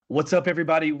What's up,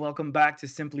 everybody? Welcome back to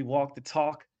Simply Walk the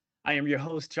Talk. I am your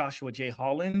host, Joshua J.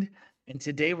 Holland, and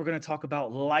today we're going to talk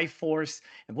about life force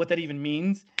and what that even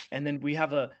means. And then we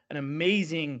have an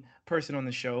amazing person on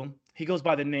the show. He goes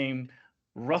by the name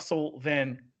Russell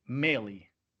Van Maley.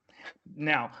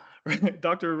 Now,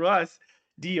 Dr. Russ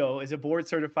Dio is a board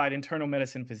certified internal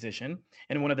medicine physician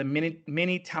and one of the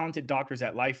many talented doctors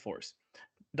at Life Force.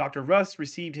 Dr. Russ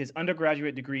received his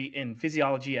undergraduate degree in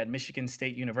physiology at Michigan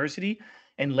State University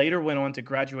and later went on to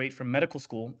graduate from medical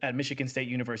school at Michigan State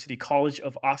University College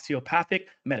of Osteopathic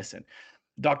Medicine.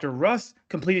 Dr. Russ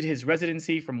completed his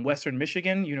residency from Western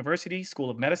Michigan University School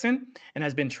of Medicine and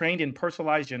has been trained in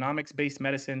personalized genomics-based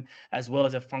medicine as well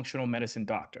as a functional medicine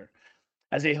doctor.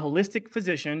 As a holistic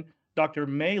physician, Dr.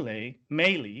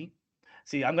 Maley,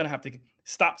 see, I'm going to have to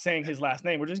stop saying his last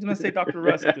name. We're just going to say Dr.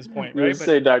 Russ at this point, right?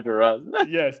 Say Dr. Russ.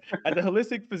 Yes. As a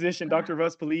holistic physician, Dr.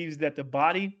 Russ believes that the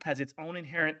body has its own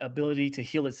inherent ability to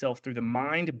heal itself through the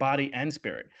mind, body, and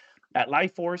spirit. At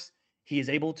Life Force, he is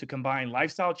able to combine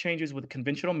lifestyle changes with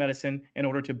conventional medicine in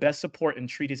order to best support and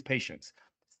treat his patients.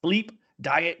 Sleep,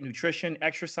 diet, nutrition,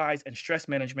 exercise, and stress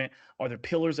management are the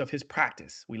pillars of his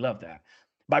practice. We love that.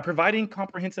 By providing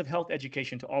comprehensive health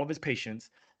education to all of his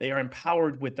patients, they are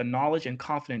empowered with the knowledge and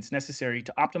confidence necessary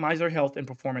to optimize their health and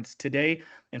performance today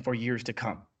and for years to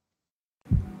come.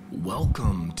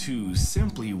 Welcome to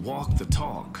Simply Walk the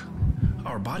Talk.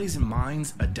 Our bodies and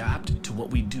minds adapt to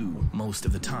what we do most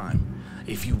of the time.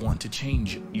 If you want to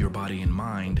change your body and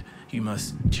mind, you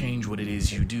must change what it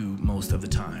is you do most of the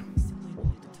time.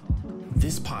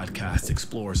 This podcast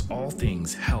explores all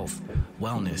things health,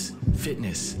 wellness,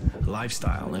 fitness,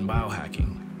 lifestyle, and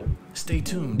biohacking. Stay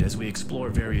tuned as we explore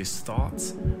various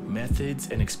thoughts, methods,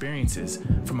 and experiences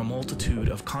from a multitude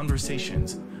of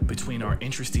conversations between our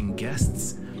interesting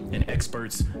guests and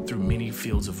experts through many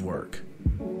fields of work.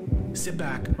 Sit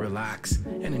back, relax,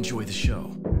 and enjoy the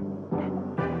show.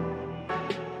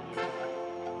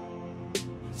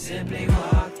 Simply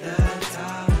walk the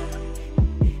talk.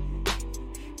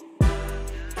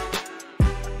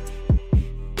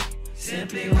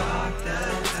 Simply walk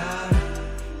the talk.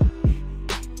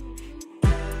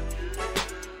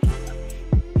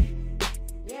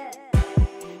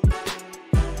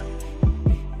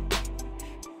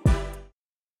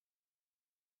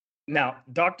 Now,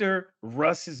 Dr.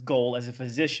 Russ's goal as a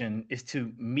physician is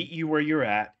to meet you where you're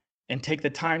at and take the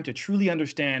time to truly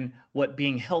understand what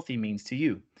being healthy means to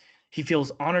you. He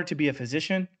feels honored to be a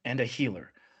physician and a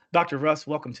healer. Dr. Russ,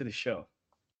 welcome to the show.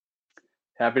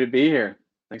 Happy to be here.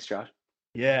 Thanks, Josh.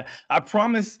 Yeah, I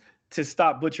promise to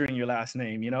stop butchering your last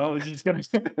name. I'm just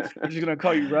gonna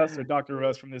call you Russ or Dr.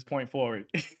 Russ from this point forward.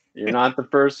 You're not the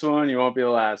first one. You won't be the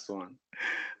last one.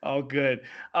 Oh, good.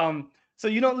 So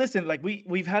listen, like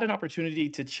we've had an opportunity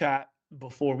to chat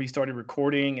before we started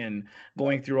recording and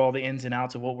going through all the ins and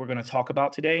outs of what we're going to talk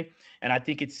about today. And I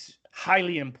think it's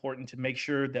highly important to make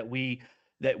sure that we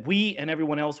and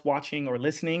everyone else watching or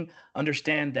listening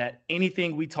understand that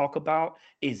anything we talk about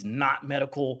is not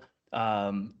medical.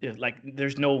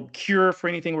 There's no cure for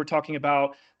anything we're talking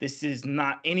about. This is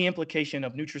not any implication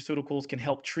of nutraceuticals can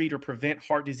help treat or prevent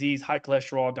heart disease, high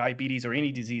cholesterol, diabetes, or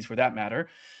any disease for that matter.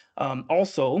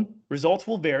 Also, results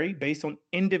will vary based on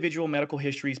individual medical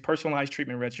histories, personalized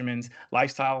treatment regimens,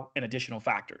 lifestyle, and additional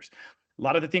factors. A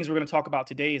lot of the things we're going to talk about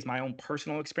today is my own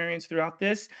personal experience throughout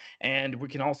this. And we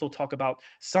can also talk about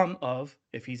some of,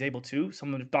 if he's able to,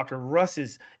 some of Dr.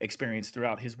 Russ's experience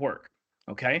throughout his work.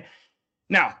 Okay.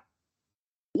 Now,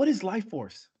 what is Life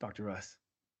Force, Dr. Russ?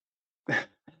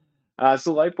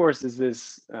 So Life Force is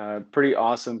this pretty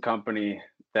awesome company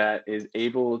that is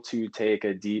able to take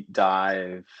a deep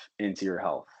dive into your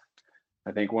health.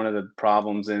 I think one of the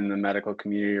problems in the medical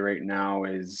community right now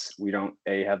is we don't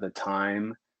have the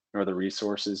time nor the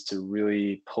resources to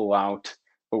really pull out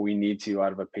what we need to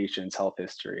out of a patient's health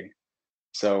history.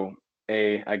 So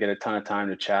I get a ton of time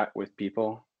to chat with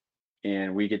people,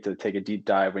 and we get to take a deep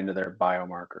dive into their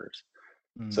biomarkers.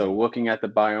 So looking at the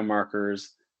biomarkers,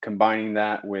 combining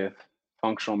that with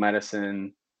functional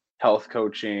medicine, health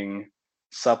coaching,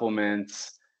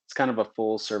 supplements, it's kind of a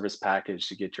full service package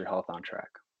to get your health on track.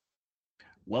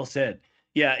 Well said.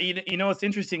 Yeah, what's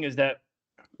interesting is that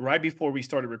right before we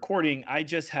started recording, I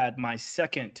just had my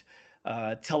second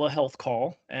telehealth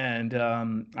call, and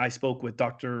I spoke with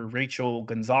Dr. Rachel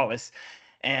Gonzalez.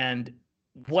 And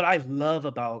what I love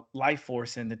about Life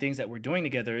Force and the things that we're doing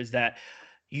together is that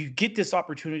you get this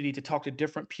opportunity to talk to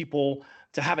different people,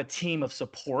 to have a team of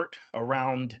support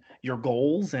around your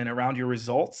goals and around your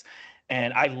results.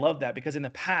 And I love that because in the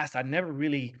past, I never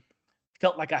really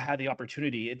felt like I had the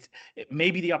opportunity.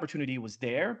 Maybe the opportunity was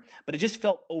there, but it just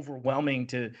felt overwhelming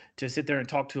to sit there and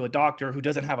talk to a doctor who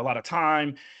doesn't have a lot of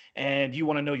time, and you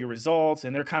want to know your results,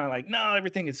 and they're kind of like, no,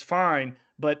 everything is fine.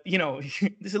 But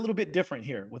it's a little bit different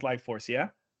here with Life Force, yeah.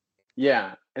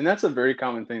 Yeah, and that's a very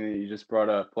common thing that you just brought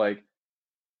up. Like,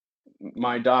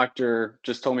 my doctor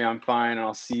just told me I'm fine and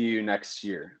I'll see you next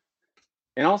year.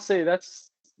 And I'll say that's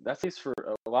case for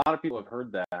a lot of people have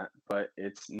heard that, but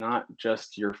it's not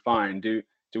just you're fine. Do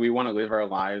we want to live our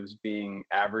lives being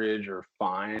average or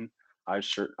fine? I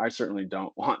certainly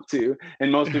don't want to.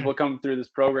 And most people come through this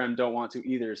program don't want to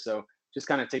either. So just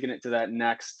kind of taking it to that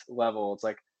next level. It's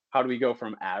like, how do we go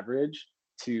from average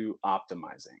to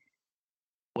optimizing?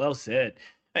 Well said.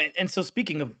 And so,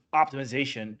 speaking of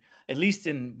optimization, at least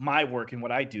in my work and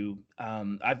what I do,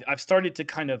 I've started to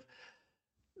kind of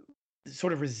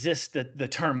sort of resist the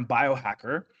term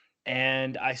biohacker.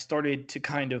 And I started to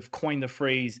kind of coin the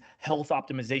phrase health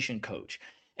optimization coach.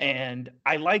 And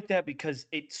I like that because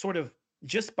it sort of,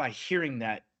 just by hearing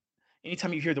that,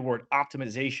 anytime you hear the word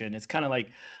optimization, it's kind of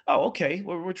like, oh, okay,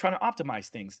 we're trying to optimize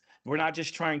things. We're not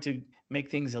just trying to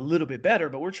make things a little bit better,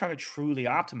 but we're trying to truly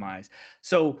optimize.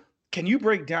 So, can you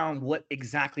break down what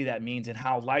exactly that means and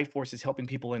how Life Force is helping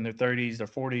people in their 30s, their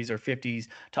 40s, or 50s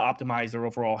to optimize their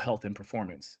overall health and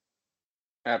performance?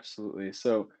 Absolutely.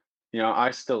 So,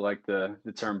 I still like the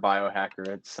term biohacker.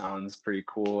 It sounds pretty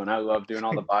cool, and I love doing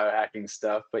all the biohacking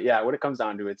stuff. But yeah, what it comes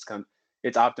down to, it's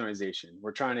optimization.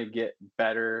 We're trying to get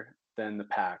better than the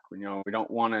pack. We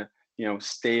don't want to,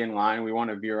 stay in line. We want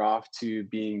to veer off to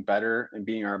being better and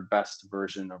being our best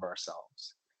version of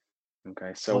ourselves.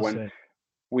 Okay. So Well when said.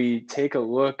 we take a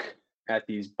look at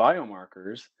these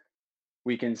biomarkers,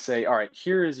 we can say, all right,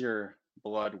 here is your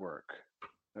blood work.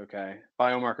 Okay.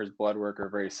 Biomarkers, blood work are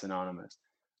very synonymous,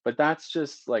 but that's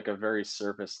just like a very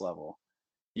surface level.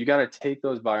 You got to take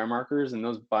those biomarkers, and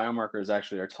those biomarkers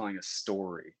actually are telling a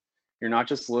story. You're not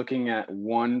just looking at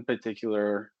one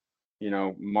particular,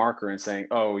 marker and saying,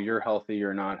 oh, you're healthy,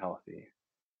 you're not healthy.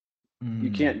 Mm,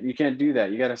 You can't do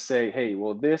that. You got to say, hey,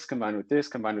 well, this combined with this,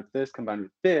 combined with this, combined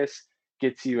with this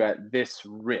gets you at this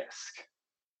risk.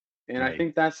 And I right.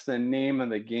 think that's the name of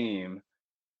the game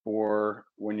for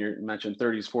when you mentioned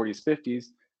 30s, 40s, 50s.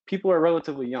 People are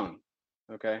relatively young.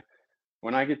 Okay.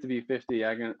 When I get to be 50,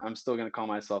 I'm still going to call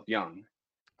myself young.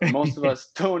 And most of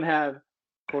us don't have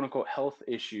quote unquote health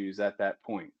issues at that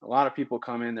point. A lot of people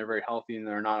come in, they're very healthy and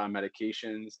they're not on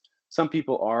medications. Some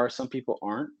people are, some people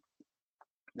aren't.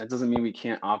 That doesn't mean we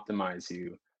can't optimize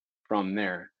you from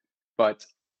there. But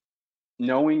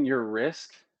knowing your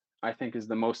risk, I think, is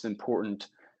the most important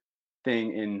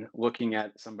thing in looking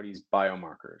at somebody's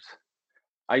biomarkers.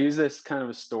 I use this kind of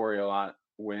a story a lot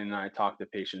when I talk to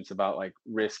patients about like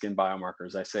risk and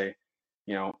biomarkers. I say,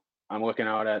 you know, I'm looking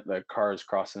out at the cars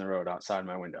crossing the road outside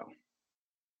my window.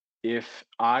 If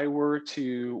I were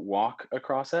to walk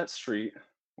across that street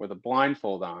with a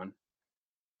blindfold on,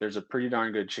 there's a pretty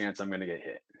darn good chance I'm going to get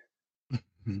hit.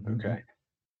 Okay.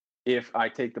 If I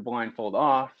take the blindfold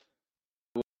off,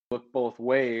 look both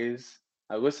ways,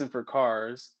 I listen for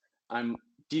cars, I'm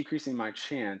decreasing my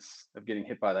chance of getting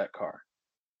hit by that car.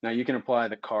 Now, you can apply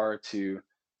the car to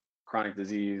chronic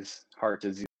disease, heart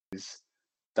disease,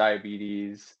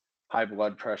 diabetes, high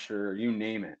blood pressure, you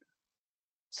name it.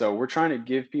 So we're trying to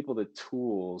give people the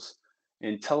tools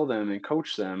and tell them and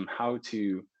coach them how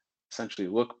to essentially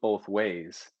look both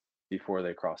ways before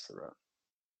they cross the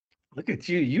Look at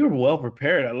you. You're well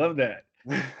prepared. I love that.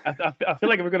 road. I feel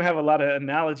like we're gonna have a lot of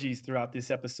analogies throughout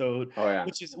this episode, Oh yeah,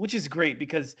 which is great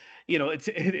because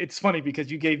it's funny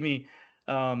because you gave me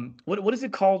what is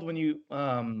it called when you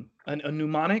a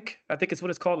mnemonic? I think it's what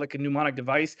it's called, like a mnemonic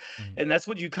device, and that's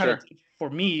what you kind of sure. did for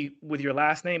me with your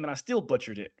last name, and I still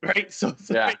butchered it, right? So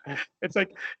Yeah, it's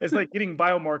like it's like getting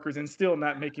biomarkers and still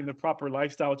not making the proper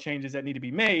lifestyle changes that need to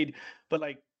be made, but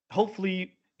like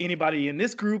hopefully anybody in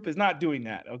this group is not doing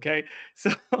that. Okay,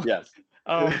 so. yes.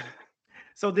 Um,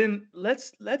 so then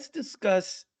let's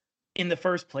discuss in the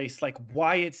first place like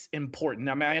why it's important.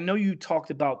 I mean, I know you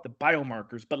talked about the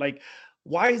biomarkers, but like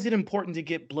why is it important to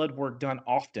get blood work done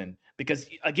often? Because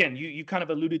again, you kind of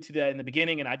alluded to that in the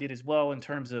beginning, and I did as well in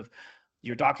terms of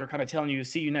your doctor kind of telling you to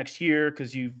see you next year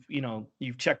because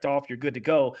you've checked off, you're good to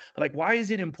go. But like, why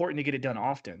is it important to get it done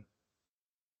often?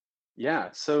 Yeah,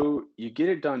 so you get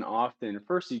it done often.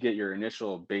 First, you get your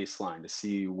initial baseline to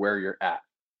see where you're at.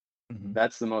 Hmm.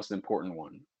 That's the most important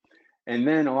one. And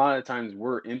then a lot of times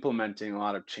we're implementing a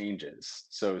lot of changes.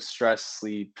 So stress,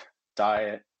 sleep,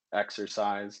 diet,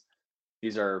 exercise,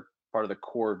 these are part of the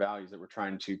core values that we're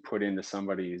trying to put into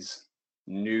somebody's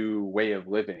new way of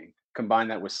living. Combine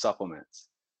that with supplements.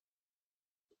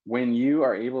 when you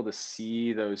are able to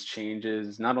see those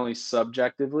changes, not only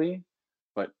subjectively,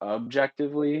 but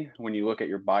objectively, when you look at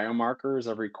your biomarkers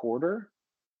every quarter,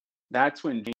 that's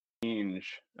when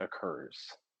change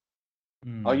occurs.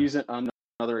 I'll Mm. use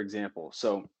another example.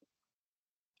 So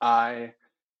I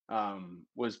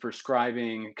was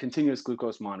prescribing continuous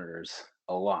glucose monitors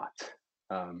a lot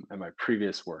at my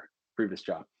previous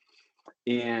job.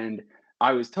 And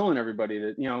I was telling everybody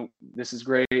that, this is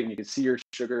great and you can see your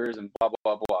sugars and blah,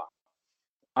 blah, blah, blah.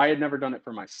 I had never done it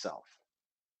for myself.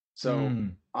 So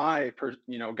Mm. I,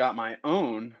 got my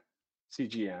own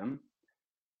CGM.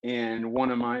 And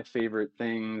one of my favorite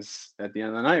things at the end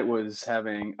of the night was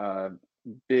having a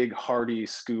big hearty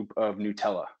scoop of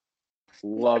Nutella.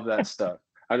 Love that stuff.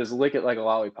 I just lick it like a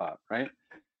lollipop, right?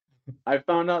 I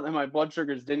found out that my blood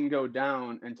sugars didn't go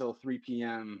down until 3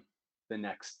 p.m. the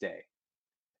next day.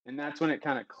 And that's when it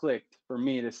kind of clicked for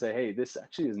me to say, hey, this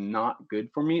actually is not good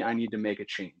for me. I need to make a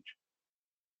change.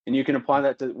 And you can apply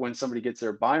that to when somebody gets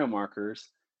their biomarkers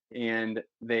and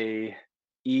they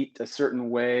eat a certain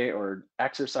way or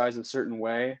exercise a certain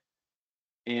way,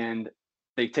 and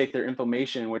they take their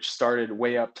inflammation, which started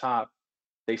way up top.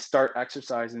 They start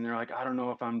exercising. They're like, I don't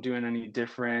know if I'm doing any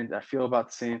different. I feel about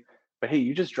the same. But hey,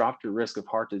 you just dropped your risk of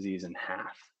heart disease in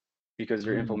half because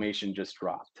your Mm. inflammation just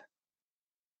dropped.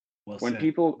 Well When said.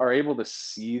 people are able to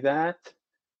see that,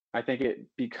 I think it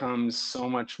becomes so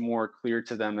much more clear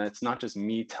to them that it's not just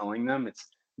me telling them,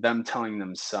 it's them telling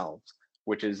themselves,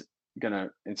 which is going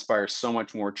to inspire so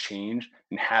much more change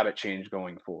and habit change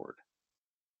going forward.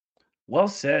 Well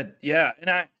said. Yeah, and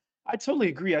I totally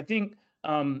agree. I think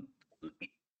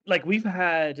like we've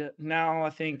had now, I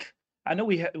think I know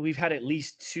we've had at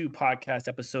least 2 podcast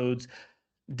episodes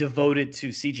devoted to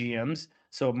CGMs.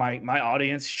 So my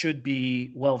audience should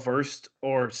be well versed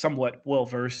or somewhat well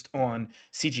versed on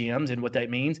CGMs and what that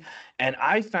means. And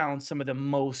I found some of the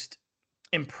most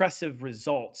impressive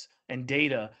results and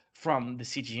data from the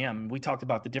CGM. We talked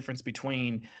about the difference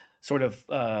between sort of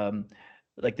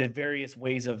like the various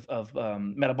ways of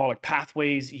metabolic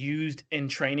pathways used in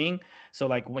training. So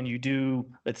like when you do,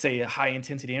 let's say, a high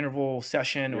intensity interval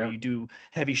session or Yeah. you do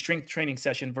heavy strength training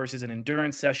session versus an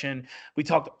endurance session, we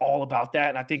talked all about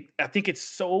that. And I think it's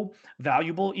so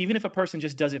valuable, even if a person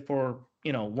just does it for,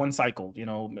 one cycle,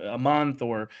 a month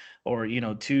or,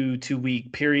 2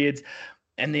 week periods,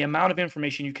 and the amount of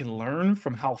information you can learn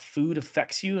from how food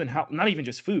affects you and how not even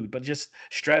just food but just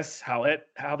stress, how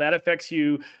that affects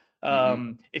you,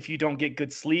 Hmm. if you don't get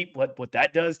good sleep, what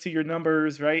that does to your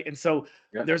numbers, right? And so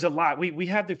Yep. there's a lot. We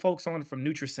have the folks on from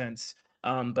NutriSense,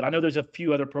 but I know there's a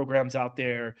few other programs out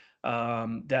there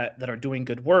that are doing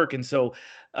good work. And so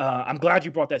I'm glad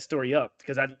you brought that story up,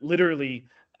 because I literally,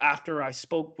 after I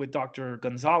spoke with Dr.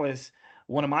 Gonzalez,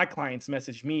 one of my clients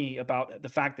messaged me about the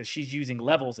fact that she's using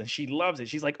levels and she loves it.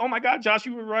 She's like, "Oh my God, Josh,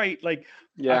 you were right. Like,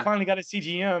 I Yeah. finally got a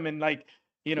CGM." And like,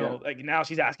 Yeah. like now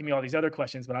she's asking me all these other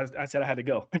questions, but I said I had to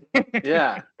go.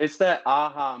 Yeah. It's that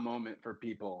aha moment for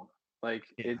people. Like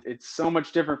Yeah. it's so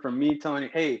much different from me telling you,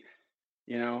 hey,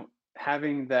 you know,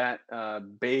 having that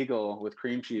bagel with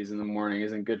cream cheese in the morning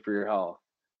isn't good for your health.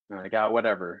 And I'm like, ah,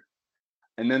 whatever.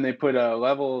 And then they put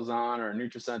levels on or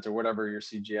NutriSense or whatever your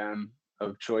CGM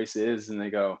of choice is, and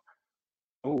they go,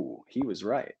 "Oh, he was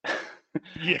right."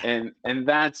 Yeah. And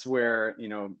that's where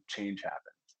change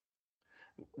happens.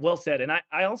 Well said. And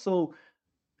I also,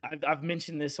 I've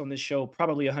mentioned this on this show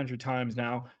probably 100 times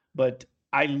now, but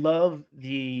I love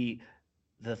the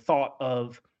thought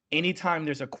of anytime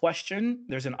there's a question,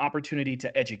 there's an opportunity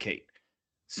to educate.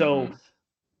 So Hmm.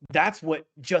 that's what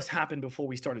just happened before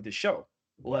we started the show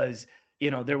was,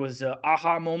 there was a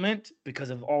aha moment because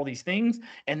of all these things.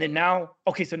 And then now,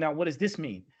 okay, so now what does this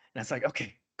mean? And it's like,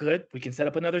 okay, good. We can set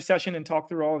up another session and talk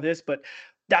through all of this, but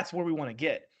that's where we want to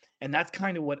get. And that's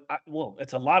kind of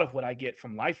it's a lot of what I get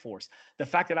from Life Force. The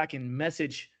fact that I can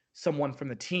message someone from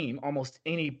the team almost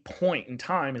any point in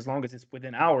time, as long as it's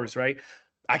within hours, right?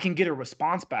 I can get a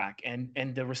response back, and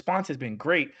the response has been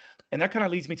great. And that kind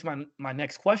of leads me to my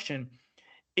next question.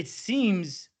 It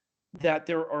seems that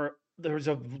there's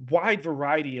a wide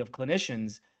variety of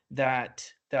clinicians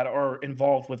that are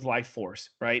involved with Life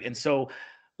Force, right? And so,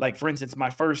 like for instance, my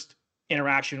first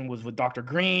interaction was with Dr.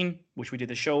 Green, which we did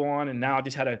the show on, and now I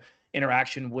just had an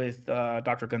interaction with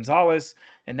Dr. Gonzalez,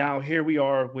 and now here we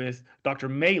are with Dr.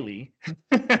 Maley,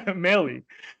 Maley,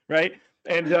 right?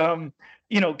 And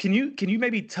can you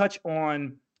maybe touch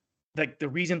on like the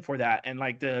reason for that and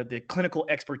like the clinical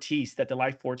expertise that the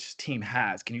Life Force team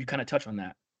has? Can you kind of touch on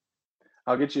that?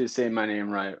 I'll get you to say my name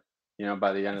right,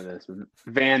 by the end of this.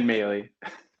 Van Maley.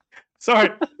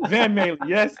 Sorry, Van Maley.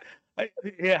 Yes,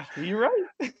 yeah, you're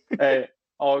right. Hey,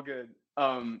 all good.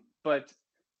 But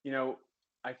You know,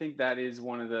 I think that is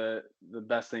one of the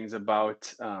best things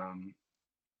about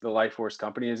the Life Force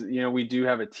company is, we do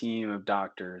have a team of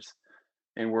doctors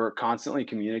and we're constantly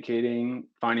communicating,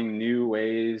 finding new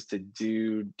ways to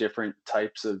do different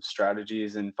types of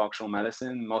strategies in functional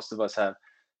medicine. Most of us have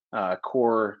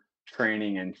core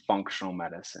training in functional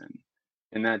medicine,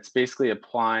 and that's basically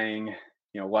applying,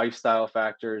 lifestyle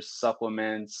factors,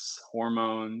 supplements,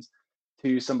 hormones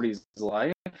to somebody's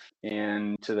life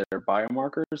and to their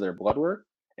biomarkers, their blood work,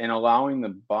 and allowing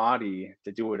the body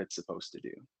to do what it's supposed to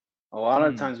do. A lot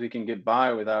of Mm. times we can get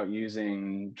by without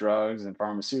using drugs and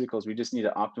pharmaceuticals. We just need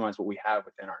to optimize what we have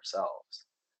within ourselves.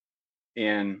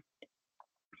 And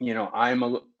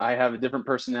I have a different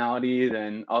personality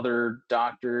than other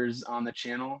doctors on the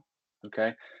channel,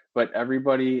 okay? But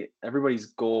everybody's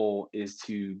goal is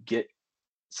to get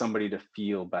somebody to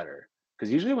feel better.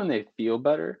 Because usually when they feel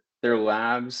better, their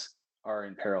labs are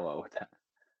in parallel with that.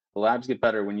 The labs get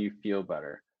better when you feel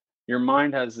better. Your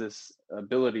mind has this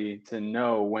ability to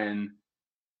know when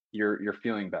you're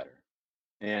feeling better,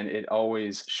 and it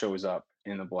always shows up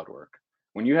in the blood work.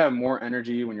 When you have more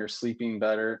energy, when you're sleeping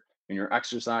better, when you're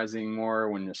exercising more,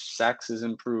 when your sex is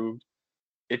improved,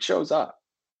 it shows up.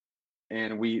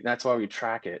 And that's why we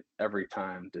track it every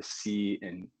time to see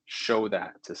and show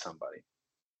that to somebody.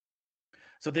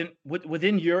 So then,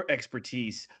 within your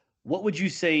expertise, what would you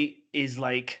say is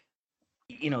like,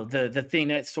 the thing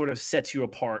that sort of sets you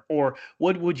apart, or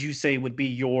what would you say would be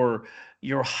your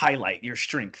highlight, your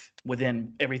strength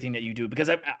within everything that you do? Because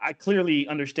I clearly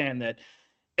understand that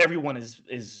everyone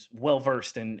is well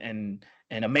versed and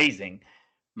amazing,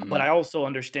 but Mhm. I also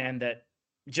understand that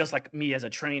just like me as a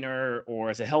trainer or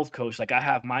as a health coach, like I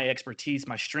have my expertise,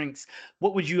 my strengths.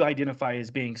 What would you identify as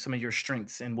being some of your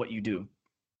strengths in what you do?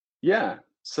 Yeah.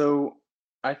 So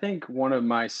I think one of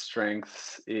my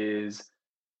strengths is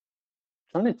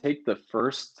trying to take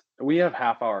we have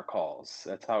half-hour calls.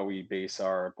 That's how we base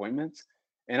our appointments.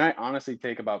 And I honestly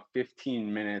take about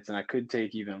 15 minutes, and I could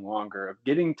take even longer, of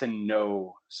getting to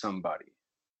know somebody.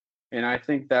 And I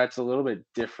think that's a little bit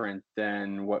different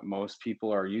than what most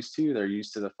people are used to. They're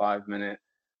used to the 5-minute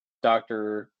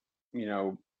doctor, you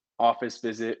know, office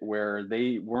visit where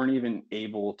they weren't even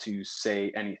able to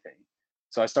say anything.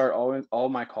 So I start all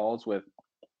my calls with,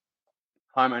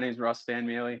 "Hi, my name is Russ Van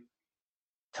Mealy.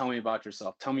 Tell me about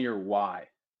yourself. Tell me your why."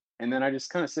 And then I just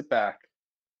kind of sit back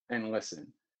and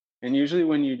listen. And usually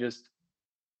when you just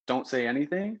don't say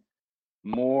anything,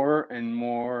 more and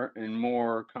more and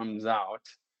more comes out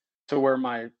to where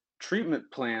my treatment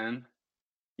plan,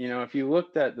 if you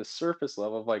looked at the surface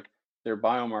level of like their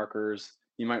biomarkers,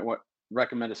 you might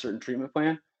recommend a certain treatment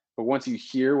plan. But once you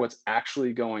hear what's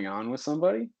actually going on with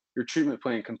somebody, your treatment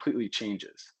plan completely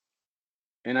changes.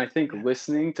 And I think Yeah.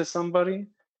 listening to somebody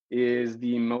is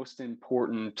the most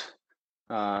important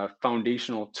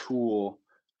foundational tool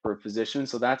for a physician.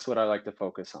 So that's what I like to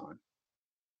focus on.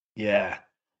 Yeah,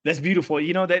 that's beautiful.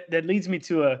 That leads me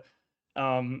to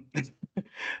um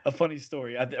a funny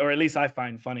story, or at least I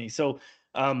find funny. So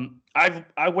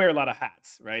I wear a lot of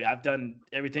hats, right? I've done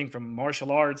everything from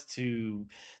martial arts to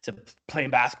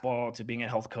playing basketball to being a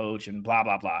health coach and blah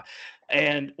blah blah.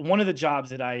 And one of the jobs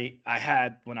that I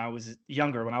had when I was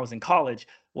younger, when I was in college,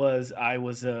 was I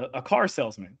was a car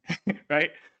salesman,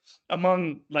 right?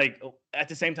 Among like at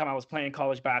the same time I was playing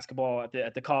college basketball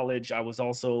at the college, I was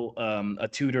also a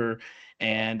tutor,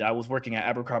 and I was working at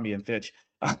Abercrombie and Fitch.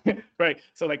 Right.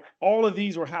 So like all of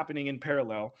these were happening in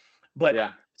parallel, but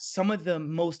Yeah. some of the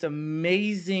most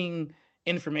amazing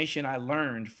information I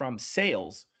learned from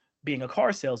sales, being a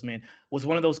car salesman, was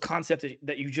one of those concepts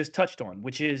that you just touched on,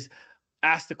 which is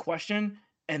ask the question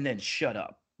and then shut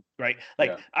up. Right.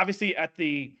 Like Yeah. obviously at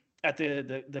the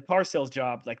car sales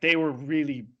job, like they were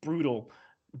really brutal,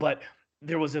 but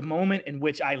there was a moment in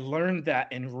which I learned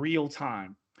that in real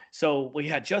time. So we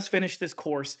had just finished this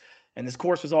course, and this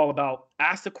course was all about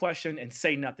ask the question and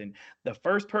say nothing. The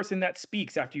first person that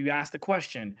speaks after you ask the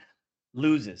question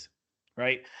loses,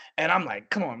 right? And I'm like,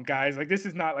 come on, guys, like this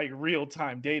is not like real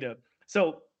time data.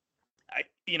 So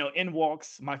in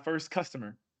walks my first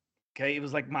customer. Okay, it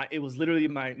was literally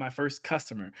my first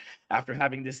customer after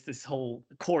having this whole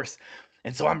course.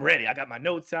 And so I'm ready. I got my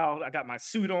notes out, I got my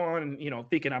suit on, and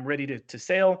thinking I'm ready to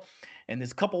sail. And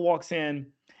this couple walks in,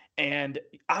 and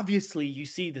obviously you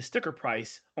see the sticker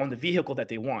price on the vehicle that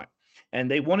they want.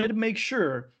 And they wanted to make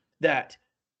sure that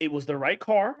it was the right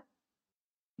car,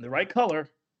 the right color,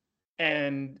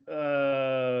 and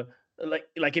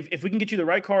like if we can get you the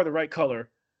right car, the right color,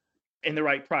 and the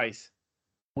right price,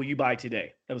 will you buy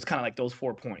today? That was kind of like those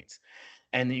 4 points.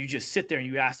 And then you just sit there and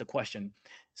you ask the question.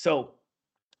 So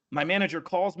my manager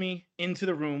calls me into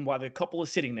the room while the couple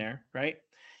is sitting there, right?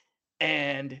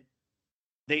 And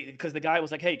because the guy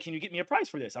was like, "Hey, can you get me a price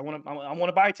for this? I want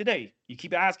to buy it today. You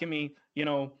keep asking me, you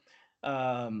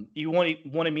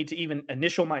wanted me to even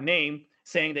initial my name,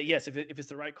 saying that yes, if it's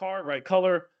the right car, right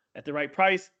color, at the right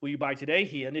price, will you buy today?"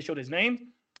 He initialed his name.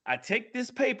 I take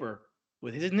this paper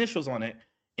with his initials on it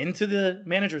into the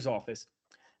manager's office,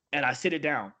 and I sit it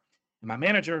down. And my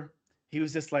manager, he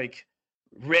was just like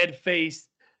red faced,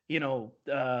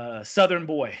 Southern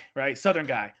boy, right? Southern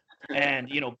guy. And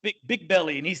big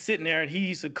belly, and he's sitting there, and he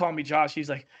used to call me Josh. He's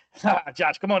like,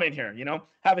 Josh, come on in here,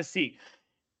 have a seat.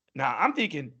 Now I'm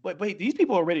thinking, wait, these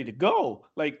people are ready to go.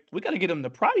 Like, we got to get them the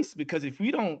price, because if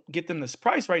we don't get them this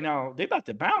price right now, they're about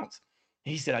to bounce.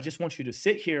 And he said, I just want you to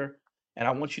sit here, and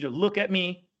I want you to look at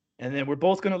me, and then we're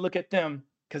both going to look at them,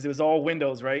 because it was all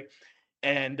windows, right?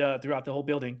 And throughout the whole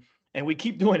building. And we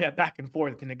keep doing that back and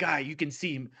forth. And the guy, you can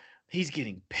see him, he's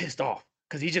getting pissed off,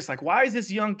 because he's just like, why is this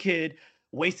young kid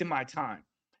wasting my time?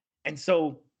 And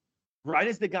so, right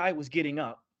as the guy was getting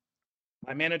up,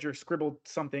 my manager scribbled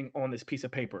something on this piece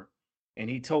of paper, and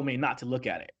he told me not to look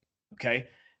at it. Okay.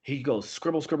 He goes,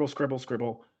 scribble, scribble, scribble,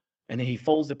 scribble. And then he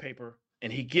folds the paper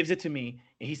and he gives it to me.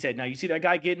 And he said, now you see that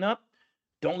guy getting up?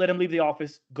 Don't let him leave the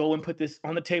office. Go and put this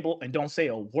on the table and don't say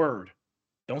a word.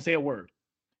 Don't say a word.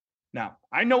 Now,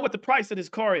 I know what the price of this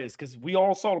car is, because we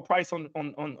all saw the price on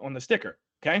the sticker.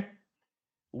 Okay.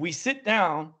 We sit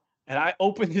down and I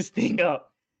open this thing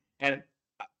up, and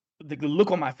the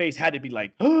look on my face had to be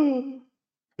like, oh,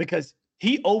 because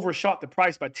he overshot the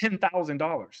price by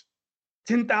 $10,000.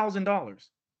 $10,000.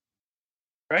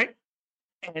 Right.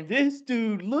 And this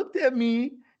dude looked at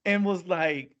me and was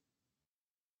like,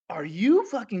 are you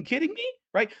fucking kidding me?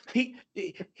 Right.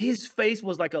 His face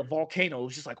was like a volcano. It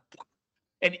was just like,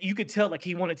 and you could tell like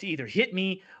he wanted to either hit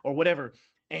me or whatever.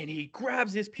 And he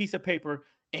grabs this piece of paper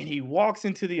and he walks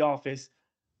into the office.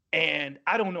 And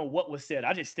I don't know what was said.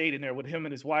 I just stayed in there with him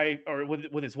and his wife, or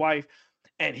with his wife.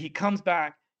 And he comes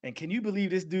back, and can you believe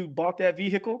this dude bought that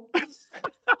vehicle?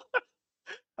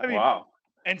 I mean, Wow.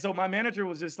 and so my manager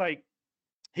was just like,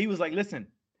 he was like, listen,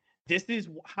 this is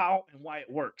how and why it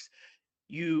works.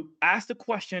 You ask the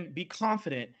question, be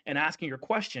confident in asking your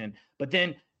question, but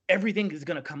then everything is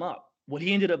going to come up. What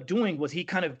he ended up doing was he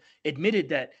kind of admitted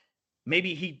that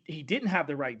maybe he didn't have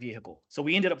the right vehicle. So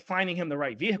we ended up finding him the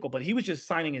right vehicle, but he was just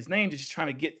signing his name to just trying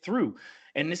to get through.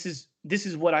 And this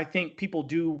is what I think people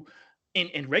do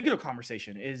in regular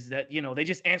conversation, is that, they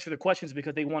just answer the questions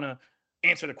because they want to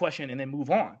answer the question and then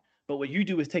move on. But what you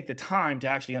do is take the time to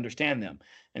actually understand them.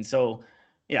 And so,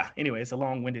 yeah, anyway, it's a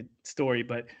long-winded story,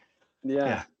 but Yeah.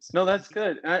 yeah. No, that's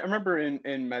good. I remember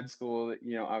in med school,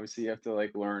 obviously you have to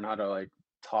like learn how to like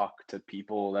talk to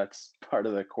people. That's part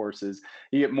of the courses.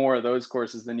 You get more of those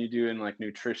courses than you do in like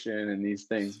nutrition and these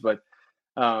things. But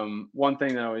one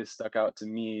thing that always stuck out to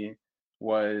me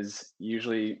was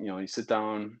usually, you sit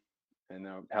down and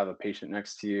they'll have a patient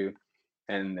next to you,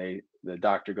 and the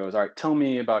doctor goes, all right, tell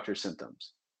me about your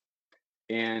symptoms.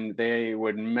 And they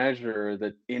would measure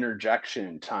the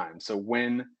interjection time. So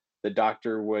when the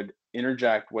doctor would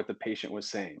interject what the patient was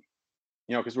saying,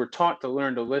 because we're taught to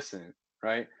learn to listen,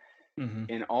 right? Mhm.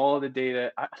 And all the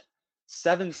data,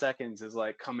 7 seconds is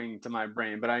like coming to my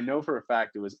brain, but I know for a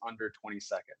fact it was under 20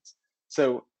 seconds.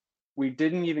 So we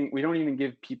don't even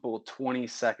give people 20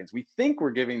 seconds. We think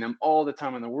we're giving them all the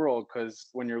time in the world, because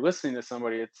when you're listening to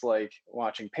somebody, it's like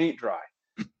watching paint dry.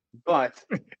 But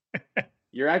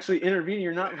you're actually intervening,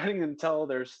 you're not letting them tell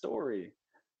their story.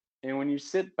 And when you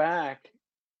sit back,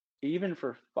 even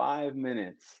for 5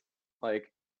 minutes,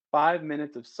 like 5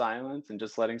 minutes of silence and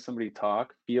just letting somebody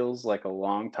talk feels like a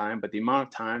long time, but the amount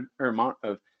of time or amount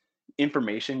of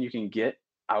information you can get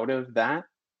out of that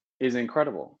is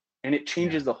incredible. And it Yeah.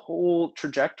 changes the whole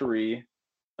trajectory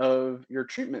of your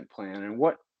treatment plan and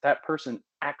what that person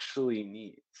actually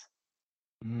needs.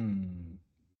 Mm.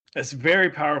 That's very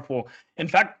powerful. In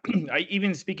fact, I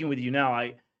even speaking with you now,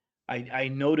 I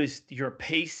noticed your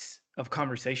pace of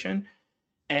conversation,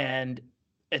 and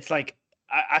it's like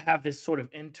I have this sort of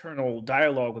internal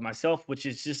dialogue with myself, which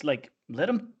is just like let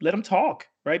them talk,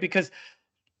 right? Because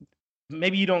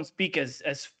maybe you don't speak as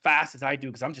fast as I do,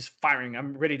 because I'm just firing.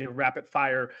 I'm ready to rapid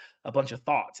fire a bunch of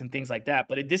thoughts and things like that.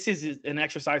 But this is an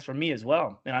exercise for me as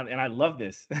well, and I love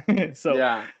this. So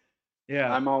Yeah,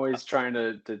 yeah. I'm always trying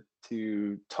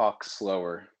to talk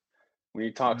slower. When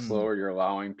you talk Mm, slower, you're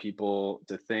allowing people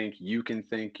to think. You can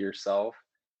think yourself.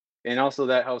 And also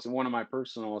that helps. One of my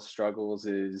personal struggles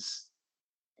is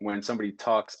when somebody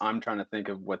talks, I'm trying to think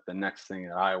of what the next thing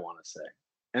that I want to say.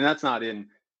 And that's not in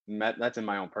that's in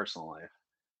my own personal life,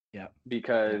 yeah. Yeah.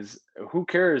 because who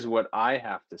cares what I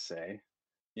have to say?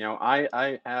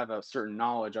 I have a certain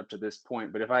knowledge up to this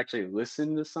point, but if I actually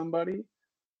listen to somebody,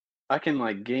 I can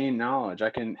like gain knowledge. I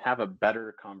can have a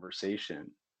better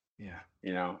conversation. Yeah.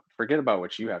 Forget about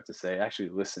what you have to say. Actually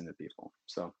listen to people.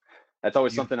 So that's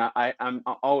always something Beautiful. I'm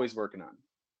always working on.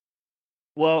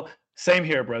 Well, same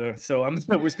here, brother. So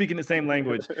we're speaking the same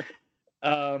language.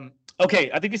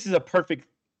 Okay, I think this is a perfect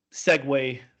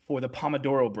segue for the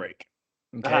Pomodoro break.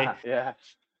 Okay. Yeah.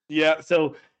 Yeah.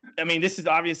 So, I mean, this is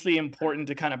obviously important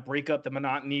to kind of break up the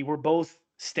monotony. We're both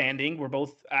standing. We're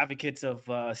both advocates of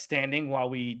standing while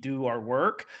we do our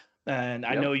work. And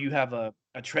I Yep. know you have a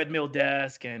treadmill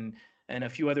desk and a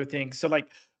few other things. So,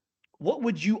 like, what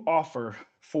would you offer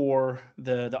for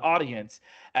the audience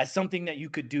as something that you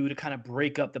could do to kind of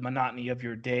break up the monotony of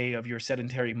your day, of your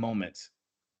sedentary moments?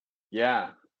 Yeah.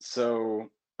 So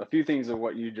a few things of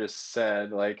what you just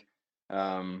said, like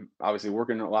obviously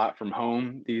working a lot from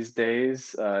home these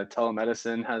days.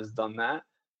 Telemedicine has done that.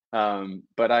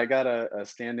 But I got a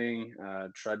standing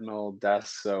treadmill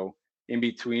desk. So in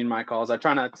between my calls, I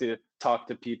try not to talk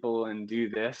to people and do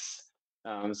this.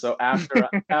 So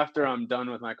after I'm done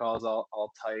with my calls,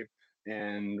 I'll type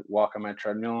and walk on my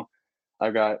treadmill.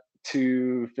 I've got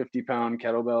two 50-pound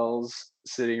kettlebells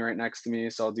sitting right next to me,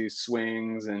 so I'll do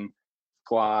swings and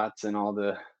squats and all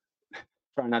the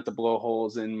try not to blow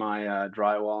holes in my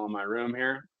drywall in my room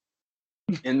here.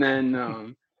 And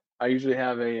then I usually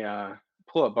have a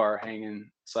pull-up bar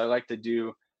hanging, so I like to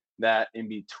do that in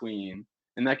between,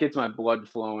 and that gets my blood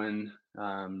flowing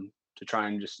to try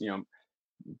and just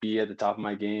be at the top of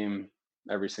my game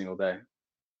every single day.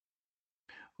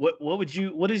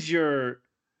 What is your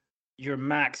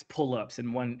max pull-ups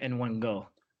in one go?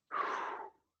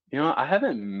 I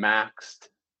haven't maxed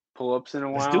pull-ups in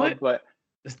a Let's do while, it. but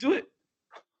Let's do it.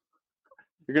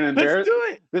 you're gonna Let's embarrass. do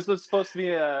it. This was supposed to be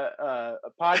a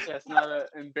podcast, not an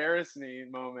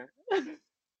embarrassing moment.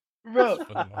 Bro, Put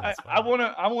him on the I spot.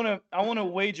 wanna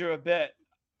wager a bet.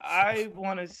 I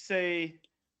wanna say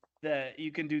that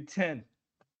you can do 10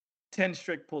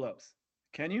 strict pull-ups.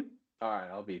 Can you? All right,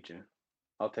 I'll beat you.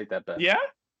 I'll take that bet. Yeah?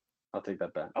 I'll take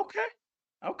that bet. Okay.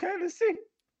 Okay, let's see.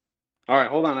 All right,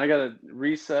 hold on. I gotta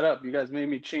reset up. You guys made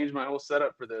me change my whole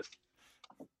setup for this.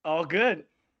 All good.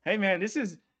 Hey man, this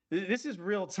is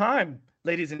real time,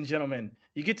 ladies and gentlemen.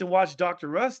 You get to watch Dr.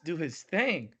 Russ do his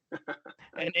thing.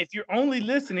 And if you're only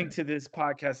listening to this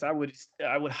podcast, I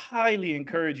would highly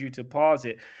encourage you to pause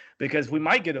it because we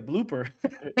might get a blooper.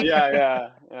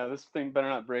 Yeah. This thing better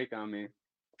not break on me.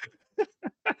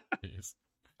 Jeez.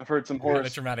 I've heard some I had horror. a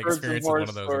traumatic heard some experience with one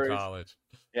of horror those in stories. college.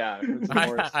 Yeah, I've heard some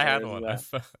horror I had stories of one.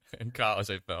 that. In college,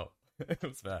 I felt. It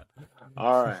was bad.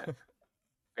 All right,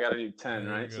 I gotta do 10,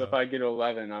 There you right? So go. if I get to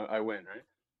 11, I win, right?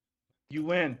 You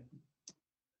win.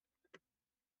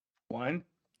 1,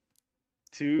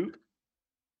 2,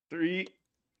 3,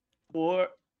 4,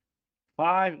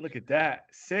 5. Look at that.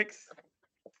 6,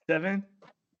 7,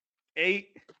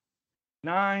 8,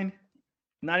 9,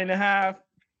 9.5,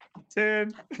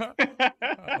 10.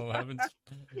 11,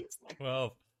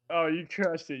 12. Oh, you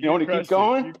crushed it. You want to keep crushed it.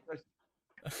 going? You crushed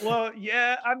it. Well,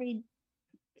 yeah, I mean,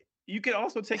 you could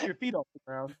also take your feet off the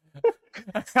ground.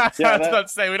 I was about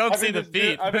to say, we don't I've see been the just do-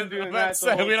 feet. I've been doing I was about that to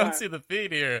the say, whole we don't time. see the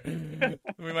feet here.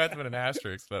 We might have to put an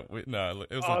asterisk, but no,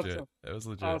 it was legit. Awesome. It was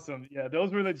legit. Awesome. Yeah,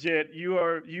 those were legit. You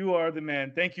are the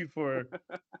man. Thank you for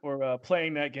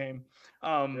playing that game.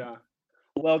 Yeah.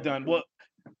 Well done. Well,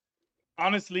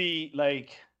 honestly,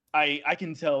 like I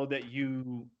can tell that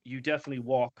you definitely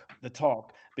walk the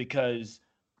talk because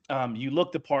you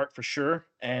look the part for sure,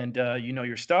 and you know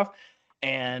your stuff.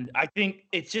 And I think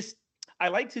it's just I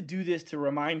like to do this to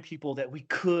remind people that we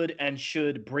could and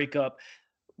should break up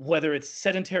whether it's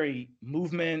sedentary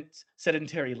movement,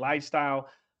 sedentary lifestyle,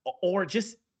 or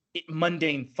just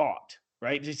mundane thought,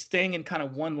 right? Just staying in kind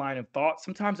of one line of thought.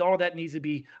 Sometimes all that needs to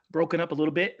be broken up a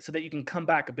little bit so that you can come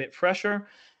back a bit fresher.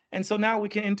 And so now we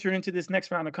can enter into this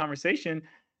next round of conversation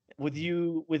with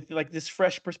you with like this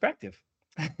fresh perspective.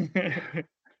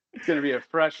 It's gonna be a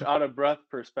fresh, out of breath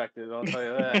perspective. I'll tell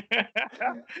you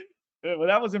that. Well,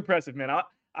 that was impressive, man.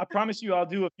 I promise you, I'll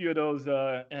do a few of those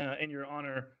in your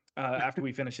honor after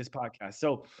we finish this podcast.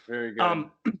 So, Very good.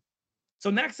 So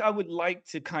next, I would like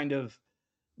to kind of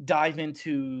dive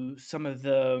into some of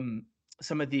the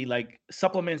like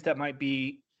supplements that might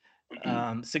be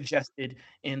suggested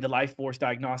in the Life Force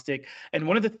diagnostic. And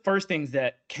one of the first things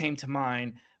that came to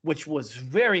mind, which was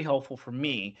very helpful for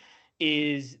me,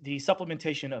 is the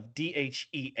supplementation of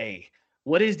DHEA.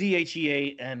 What is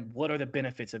DHEA and what are the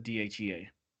benefits of DHEA?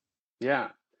 Yeah.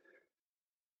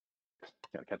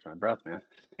 Gotta catch my breath, man.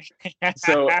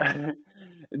 So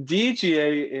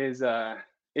DHEA is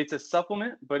it's a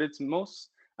supplement, but it's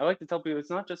I like to tell people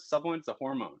it's not just supplements, it's a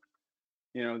hormone.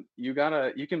 You know, you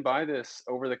can buy this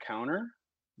over the counter,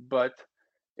 but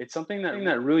it's something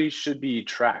that really should be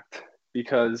tracked,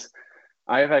 because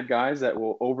I have had guys that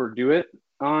will overdo it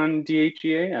on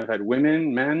DHEA. I've had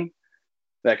women, men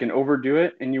that can overdo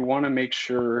it, and you want to make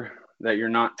sure that you're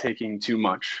not taking too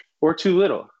much or too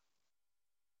little.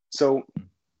 So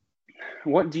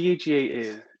what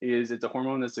DHEA is it's a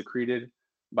hormone that's secreted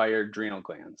by your adrenal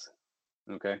glands.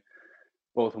 Okay.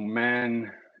 Both men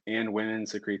and women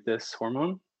secrete this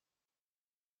hormone.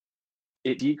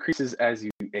 It decreases as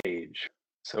you age.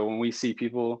 So when we see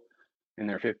people in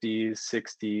their 50s,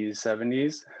 60s,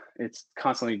 70s, it's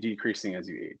constantly decreasing as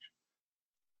you age.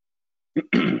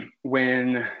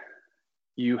 When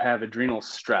you have adrenal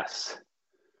stress,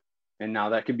 and now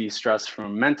that could be stress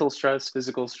from mental stress,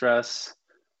 physical stress,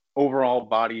 overall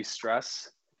body stress,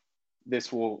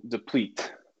 this will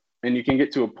deplete. And you can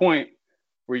get to a point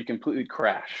where you completely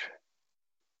crash.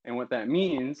 And what that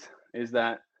means is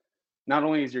that not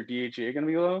only is your DHEA going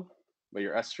to be low, but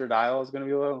your estradiol is going to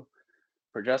be low,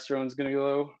 progesterone is going to be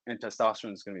low, and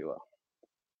testosterone is going to be low.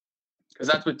 Because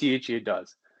that's what DHEA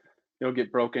does. It'll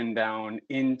get broken down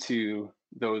into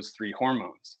those three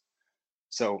hormones.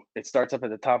 So it starts up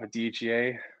at the top of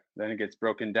DHEA, then it gets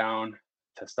broken down,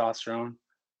 testosterone,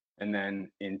 and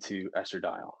then into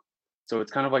estradiol. So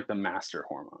it's kind of like the master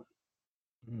hormone.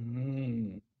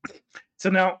 Mm.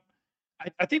 So now,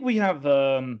 I think we have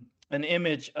an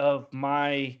image of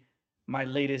my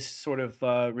latest sort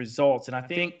of results, and I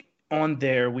think on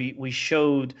there we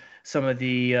showed some of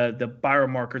the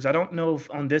biomarkers. I don't know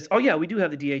if on this. Oh yeah, we do have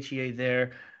the DHEA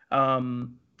there.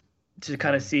 To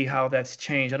kind of see how that's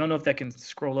changed. I don't know if that can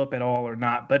scroll up at all or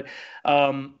not, but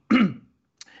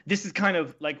this is kind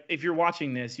of like, if you're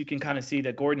watching this, you can kind of see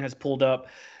that Gordon has pulled up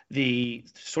the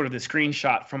sort of the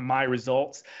screenshot from my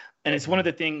results. And it's one of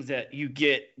the things that you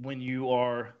get when you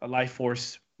are a Life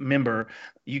Force member.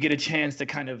 You get a chance to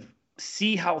kind of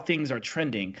see how things are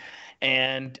trending.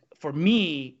 And for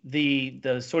me,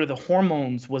 the sort of the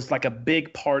hormones was like a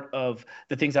big part of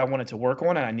the things I wanted to work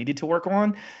on and I needed to work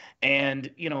on. And,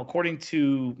 according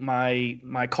to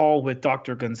my call with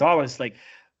Dr. Gonzalez, like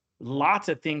lots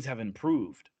of things have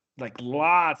improved. Like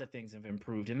lots of things have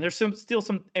improved. And there's still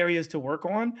some areas to work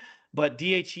on, but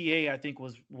DHEA I think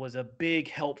was a big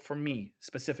help for me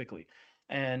specifically.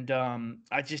 And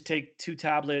I just take 2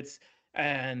 tablets,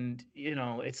 and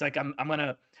it's like I'm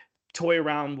gonna toy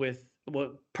around with,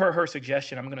 well, per her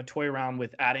suggestion, I'm going to toy around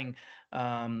with adding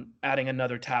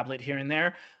another tablet here and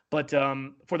there. But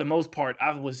for the most part,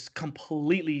 I was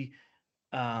completely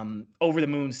over the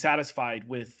moon satisfied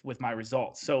with my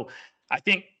results. So I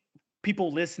think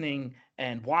people listening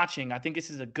and watching, I think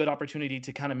this is a good opportunity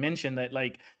to kind of mention that,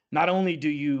 like, not only do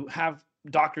you have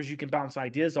doctors you can bounce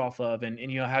ideas off of, and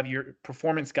you have your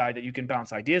performance guide that you can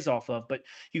bounce ideas off of, but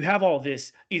you have all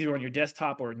this either on your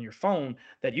desktop or in your phone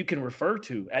that you can refer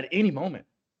to at any moment.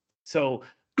 So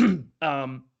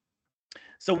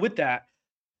so with that,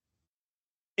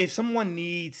 if someone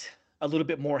needs a little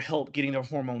bit more help getting their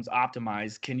hormones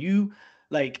optimized, can you,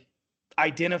 like,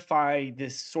 identify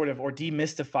this sort of, or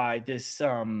demystify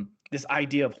this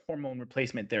idea of hormone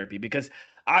replacement therapy? Because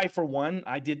I, for one,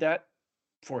 I did that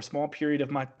for a small period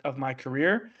of my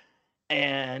career,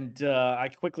 and I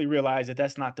quickly realized that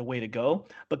that's not the way to go.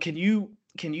 But can you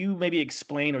maybe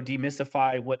explain or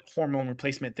demystify what hormone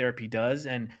replacement therapy does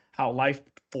and how Life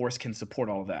Force can support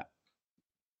all of that?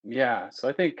 Yeah. So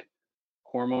I think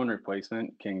hormone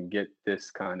replacement can get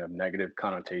this kind of negative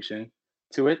connotation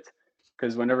to it,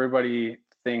 because when everybody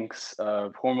thinks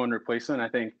of hormone replacement, I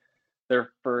think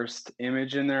their first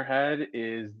image in their head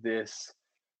is this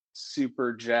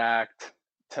super jacked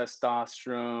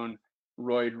testosterone,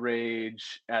 roid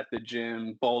rage at the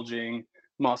gym, bulging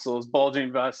muscles,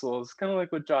 bulging vessels, kind of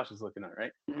like what Josh is looking at,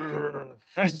 right?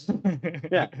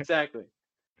 Yeah, exactly.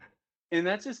 And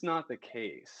that's just not the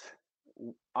case.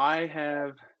 I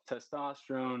have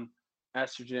testosterone,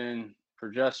 estrogen,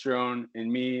 progesterone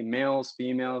in me, males,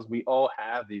 females, we all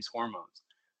have these hormones.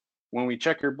 When we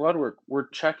check your blood work, we're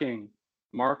checking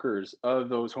markers of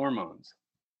those hormones.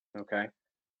 Okay.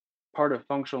 Part of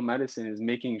functional medicine is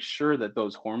making sure that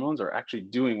those hormones are actually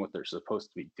doing what they're supposed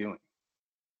to be doing.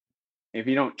 If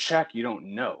you don't check, you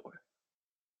don't know.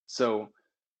 So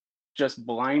just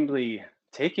blindly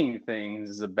taking things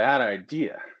is a bad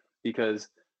idea, because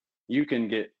you can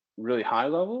get really high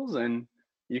levels and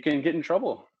you can get in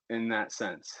trouble in that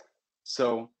sense.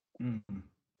 So Mhm.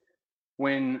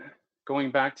 when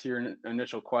going back to your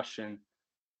initial question,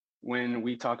 when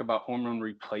we talk about hormone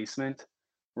replacement,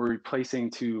 we're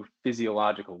replacing to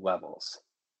physiological levels.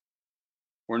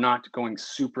 We're not going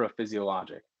supra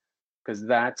physiologic. because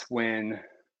that's when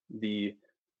the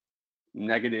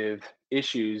negative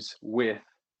issues with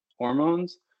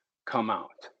hormones come out.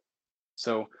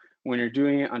 So when you're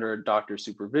doing it under a doctor's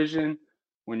supervision,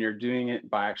 when you're doing it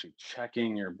by actually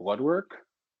checking your blood work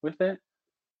with it,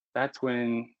 that's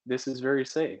when this is very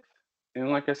safe. And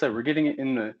like I said, we're getting it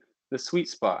in the sweet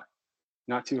spot,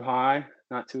 not too high,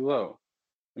 not too low.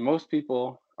 And most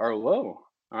people are low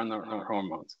on their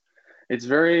hormones. It's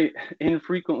very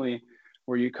infrequently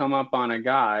where you come up on a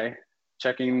guy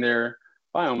checking their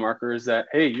biomarkers that,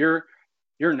 hey, your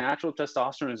natural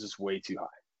testosterone is just way too high.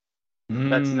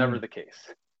 That's never the case.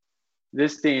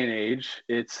 This day and age,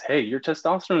 it's, hey, your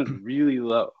testosterone is really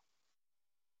low.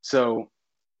 So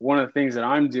one of the things that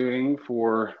I'm doing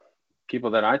for people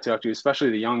that I talk to, especially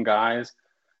the young guys,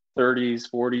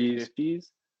 30s, 40s, 50s,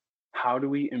 how do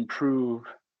we improve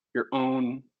your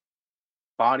own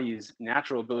body's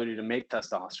natural ability to make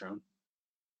testosterone?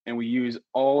 And we use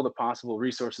all the possible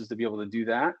resources to be able to do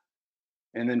that.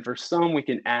 And then for some, we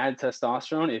can add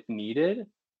testosterone if needed,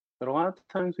 but a lot of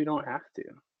times we don't have to.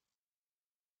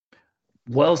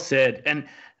 Well said. And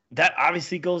that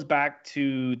obviously goes back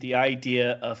to the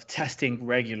idea of testing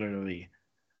regularly,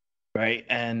 right?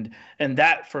 And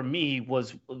that for me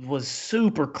was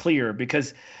super clear,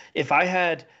 because if I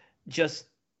had just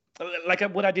like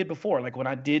what I did before, like when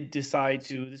I did decide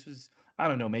to, this was, I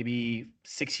don't know, maybe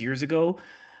 6 years ago,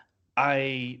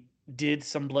 I did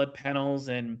some blood panels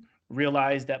and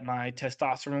realized that my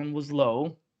testosterone was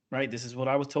low, right? This is what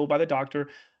I was told by the doctor.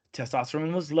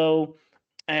 Testosterone was low.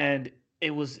 And it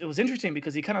was interesting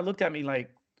because he kind of looked at me like,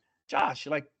 Josh,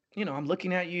 like, I'm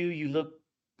looking at you, you look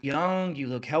young, you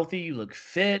look healthy, you look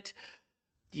fit.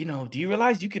 Do you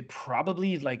realize you could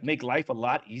probably like make life a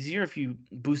lot easier if you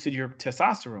boosted your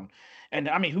testosterone? And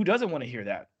I mean, who doesn't want to hear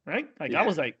that, right? Like, I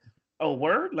was like, oh,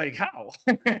 word? Like, how?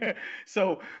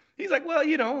 So he's like, well,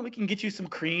 we can get you some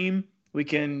cream. We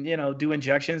can, do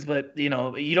injections, but, you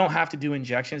don't have to do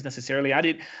injections necessarily.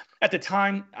 At the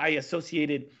time, I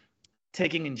associated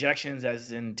taking injections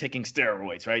as in taking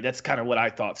steroids, right? That's kind of what I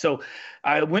thought. So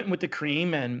I went with the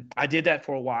cream and I did that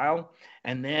for a while.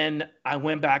 And then I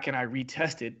went back and I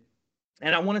retested.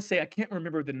 And I want to say, I can't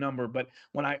remember the number, but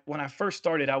when I first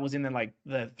started, I was in the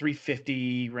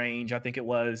 350 range, I think it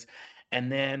was.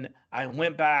 And then I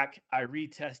went back, I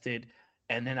retested,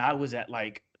 and then I was at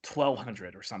like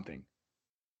 1200 or something.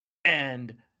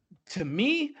 And to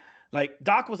me, like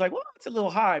Doc was like, well, it's a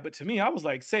little high, but to me, I was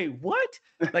like, say what?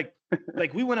 Like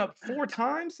we went up 4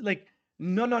 times. Like,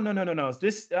 no.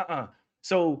 This,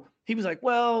 So he was like,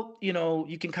 well,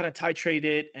 you can kind of titrate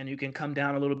it and you can come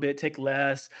down a little bit, take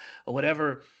less or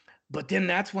whatever. But then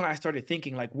that's when I started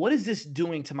thinking, like, what is this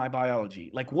doing to my biology?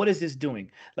 Like, what is this doing?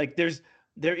 Like, there's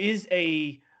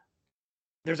a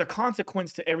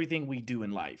consequence to everything we do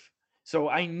in life. So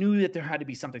I knew that there had to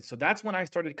be something. So that's when I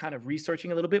started kind of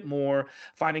researching a little bit more,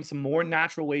 finding some more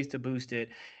natural ways to boost it.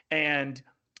 And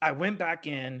I went back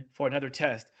in for another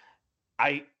test.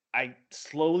 I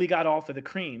slowly got off of the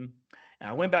cream and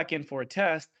I went back in for a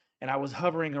test and I was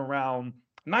hovering around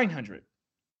 900.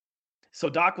 So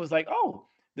Doc was like, oh,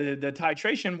 the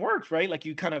titration works, right? Like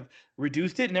you kind of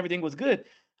reduced it and everything was good.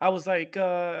 I was like,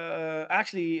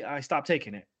 actually, I stopped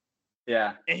taking it.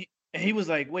 Yeah. And he was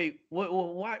like, wait,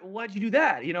 why'd you do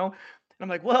that? And I'm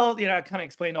like, well, I kind of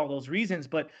explained all those reasons,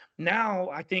 but now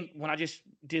I think when I just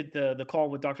did the call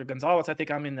with Dr. Gonzalez, I think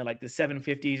I'm in the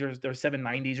 750s or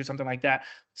 790s or something like that.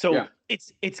 So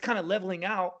it's kind of leveling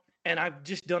out, and I've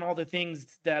just done all the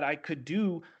things that I could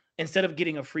do. Instead of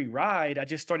getting a free ride, I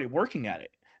just started working at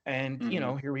it, and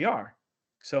here we are.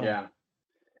 So yeah.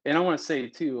 And I want to say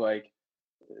too, like,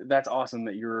 that's awesome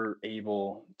that you're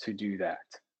able to do that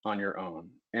on your own.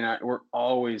 And we're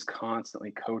always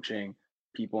constantly coaching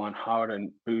people on how to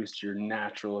boost your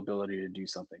natural ability to do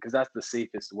something, because that's the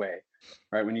safest way,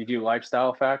 right? When you do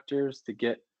lifestyle factors to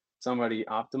get somebody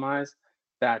optimized,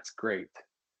 that's great.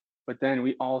 But then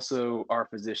we also are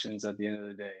physicians at the end of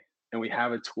the day, and we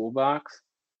have a toolbox,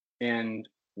 and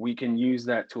we can use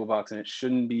that toolbox, and it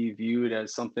shouldn't be viewed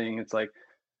as something it's like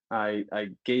I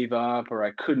gave up or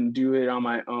I couldn't do it on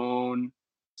my own.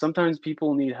 Sometimes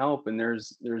people need help, and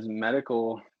there's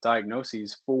medical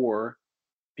diagnoses for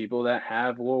people that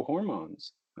have low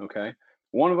hormones. Okay,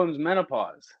 one of them is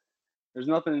menopause. There's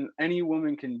nothing any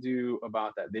woman can do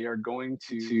about that. They are going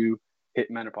to hit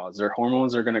menopause. Their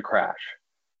hormones are going to crash.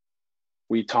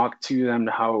 We talk to them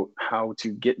to how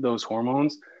to get those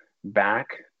hormones back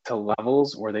to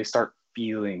levels where they start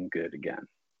feeling good again.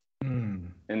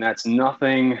 And that's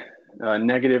nothing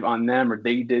negative on them or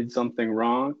they did something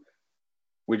wrong.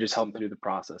 We just help them through the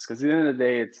process, because at the end of the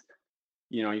day,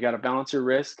 you got to balance your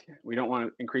risk. We don't want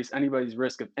to increase anybody's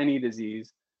risk of any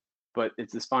disease, but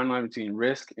it's this fine line between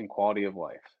risk and quality of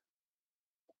life.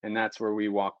 And that's where we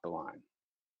walk the line.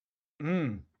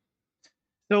 Mm.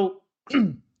 So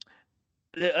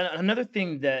another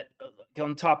thing that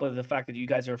on top of the fact that you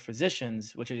guys are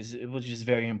physicians, which is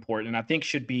very important, and I think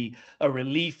should be a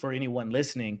relief for anyone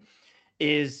listening,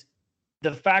 is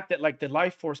the fact that like the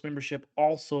Life Force membership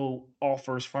also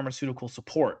offers pharmaceutical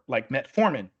support like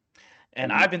metformin.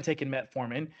 And Mhm. I've been taking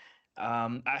metformin.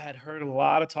 I had heard a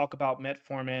lot of talk about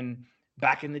metformin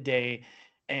back in the day,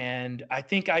 and I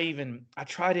think I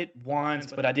tried it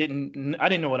once, but I didn't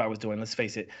know what I was doing. Let's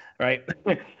face it, right?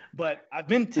 But I've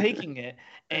been taking it,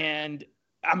 and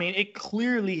I mean, it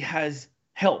clearly has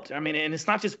helped. I mean, and it's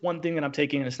not just one thing that I'm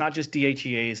taking. It's not just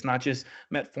DHEA. It's not just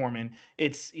metformin.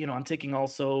 It's I'm taking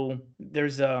also.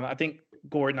 There's I think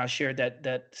Gordon, I shared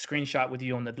that screenshot with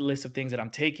you on the list of things that I'm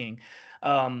taking.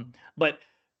 But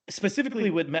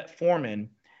specifically with metformin,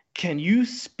 can you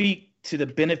speak to the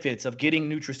benefits of getting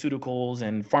nutraceuticals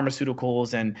and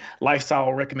pharmaceuticals and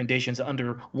lifestyle recommendations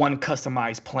under one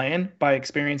customized plan by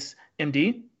Experience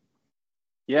MD?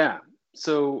 Yeah.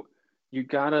 So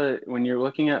when you're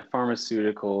looking at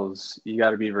pharmaceuticals, you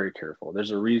gotta be very careful.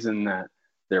 There's a reason that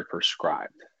they're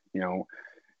prescribed.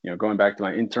 Going back to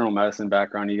my internal medicine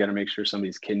background, you got to make sure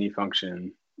somebody's kidney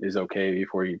function is okay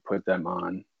before you put them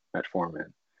on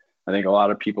metformin. I think a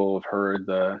lot of people have heard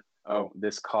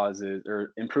this causes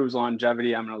or improves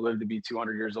longevity. I'm going to live to be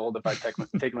 200 years old if I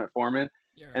take metformin.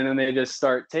 And then they just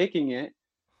start taking it,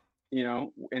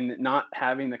 and not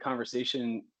having the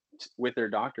conversation with their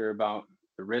doctor about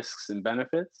the risks and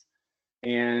benefits,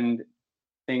 and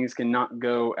things cannot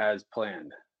go as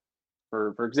planned.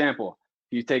 For example,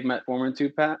 if you take metformin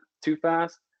too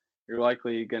fast, you're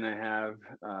likely going to have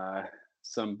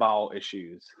some bowel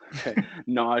issues, okay?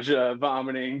 Nausea,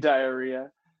 vomiting,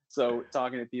 diarrhea. So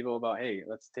talking to people about, hey,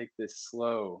 let's take this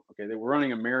slow. Okay, we're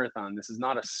running a marathon. This is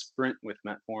not a sprint with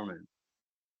metformin.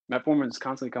 Metformin is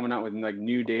constantly coming out with like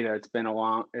new data. It's been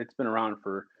around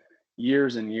for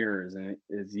years and years, and it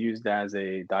is used as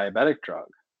a diabetic drug.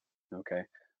 Okay,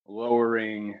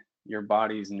 lowering your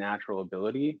body's natural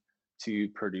ability to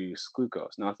produce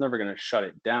glucose. Now, it's never going to shut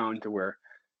it down to where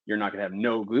you're not going to have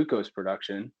no glucose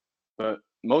production, but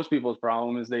most people's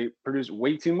problem is they produce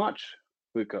way too much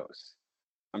glucose.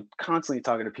 I'm constantly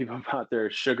talking to people about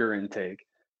their sugar intake,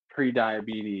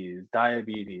 pre-diabetes,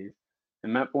 diabetes,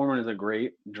 and metformin is a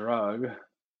great drug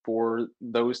for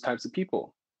those types of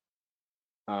people.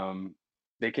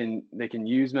 They can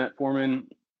use metformin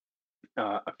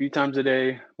a few times a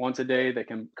day, once a day. They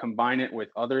can combine it with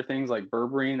other things like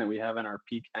berberine that we have in our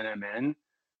Peak NMN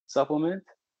supplement,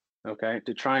 okay,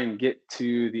 to try and get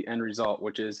to the end result,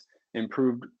 which is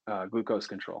improved glucose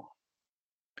control.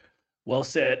 Well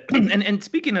said. And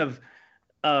speaking of,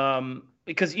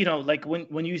 because like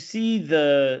when you see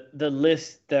the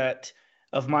list that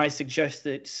of my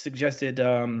suggested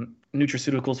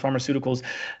nutraceuticals,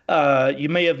 pharmaceuticals, you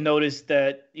may have noticed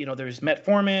that there's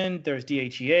metformin, there's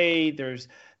DHEA, there's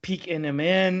Peak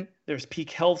NMN, there's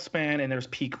Peak Health Span, and there's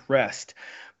Peak Rest.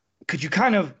 Could you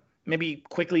kind of maybe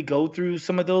quickly go through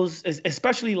some of those,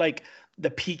 especially like the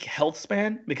Peak Health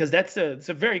Span, because it's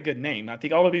a very good name. I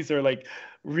think all of these are like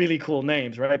really cool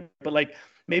names, right? But like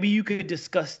maybe you could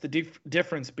discuss the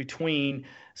difference between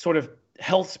sort of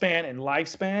health span and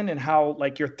lifespan, and how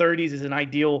like your 30s is an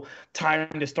ideal time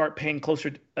to start paying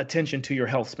closer attention to your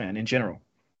health span in general.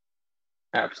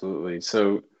 Absolutely.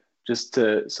 So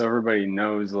so everybody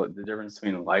knows what the difference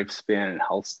between lifespan and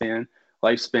health span.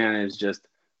 Lifespan is just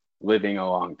living a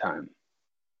long time.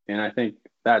 And I think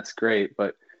that's great.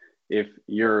 But if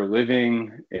you're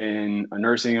living in a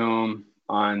nursing home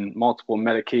on multiple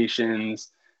medications,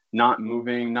 not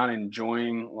moving, not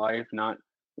enjoying life, not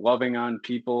loving on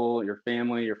people, your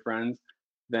family, your friends,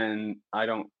 then I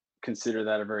don't consider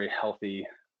that a very healthy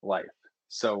life.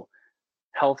 So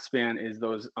health span is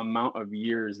those amount of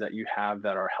years that you have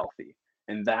that are healthy.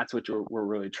 And that's what we're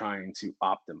really trying to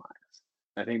optimize.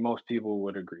 I think most people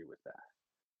would agree with that.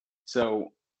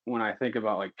 So when I think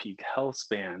about like peak health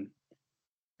span,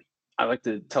 I like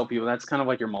to tell people that's kind of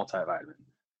like your multivitamin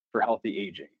for healthy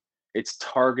aging. It's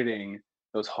targeting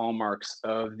those hallmarks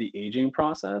of the aging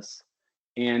process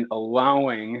and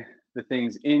allowing the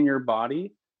things in your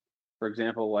body, for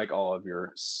example, like all of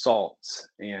your salts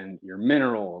and your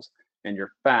minerals and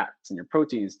your fats and your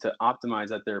proteins, to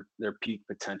optimize at their peak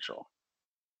potential.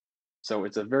 So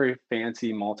it's a very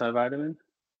fancy multivitamin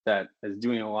that is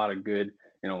doing a lot of good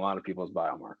in a lot of people's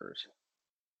biomarkers.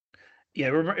 Yeah,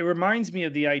 it reminds me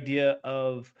of the idea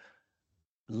of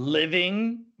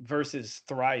living versus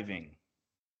thriving.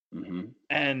 Hmm.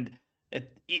 And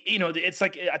It's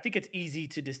like, I think it's easy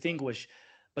to distinguish,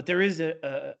 but there is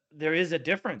a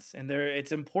difference, and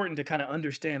it's important to kind of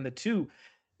understand the two.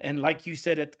 And like you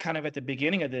said at the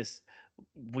beginning of this,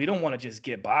 we don't want to just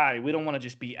get by. We don't want to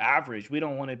just be average. We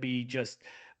don't want to be just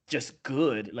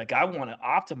good. Like, I want to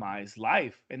optimize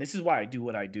life, and this is why I do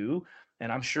what I do,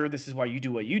 and I'm sure this is why you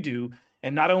do what you do.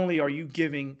 And not only are you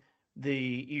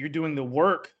you're doing the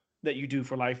work that you do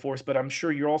for Life Force, but I'm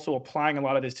sure you're also applying a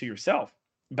lot of this to yourself.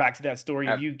 Back to that story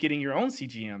of Ab- you getting your own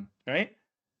CGM, right?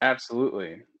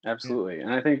 Absolutely. Yeah. Absolutely.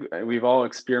 And I think we've all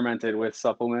experimented with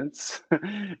supplements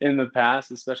in the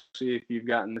past, especially if you've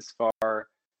gotten this far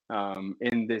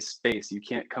in this space. You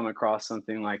can't come across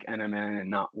something like NMN and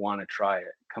not want to try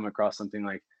it. Come across something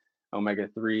like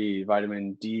omega-3,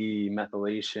 vitamin D,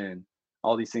 methylation,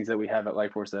 all these things that we have at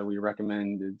LifeForce that we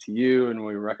recommend to you and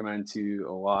we recommend to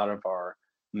a lot of our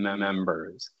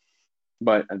members.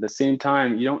 But at the same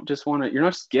time, you don't just want to, you're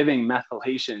not just giving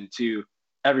methylation to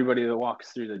everybody that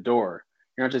walks through the door.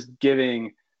 You're not just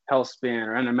giving HealthSpan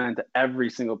or NMN to every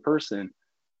single person.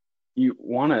 You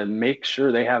want to make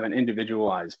sure they have an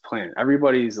individualized plan.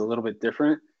 Everybody's a little bit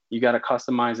different. You got to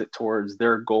customize it towards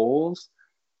their goals,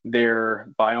 their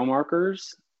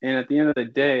biomarkers. And at the end of the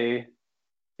day,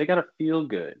 they got to feel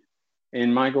good.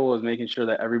 And my goal is making sure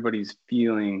that everybody's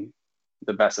feeling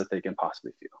the best that they can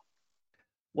possibly feel.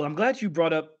 Well, I'm glad you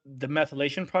brought up the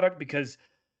methylation product, because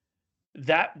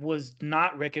that was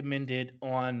not recommended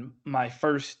on my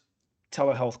first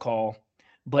telehealth call,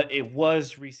 but it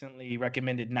was recently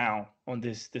recommended now on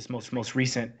this most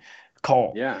recent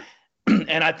call. Yeah.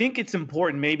 And I think it's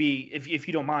important, maybe if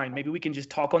you don't mind, maybe we can just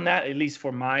talk on that, at least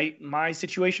for my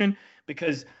situation,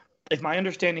 because if my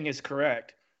understanding is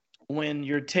correct, when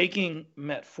you're taking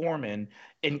metformin,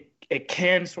 and it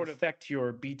can sort of affect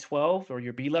your B12 or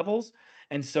your B levels.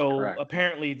 And so Correct.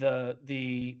 apparently the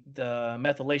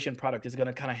methylation product is going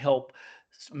to kind of help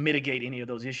mitigate any of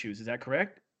those issues. Is that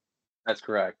correct? That's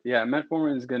correct. Yeah,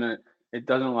 metformin is it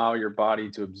doesn't allow your body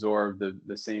to absorb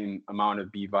the same amount of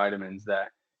B vitamins that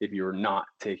if you're not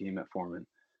taking metformin.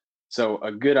 So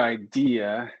a good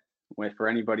idea for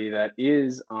anybody that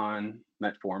is on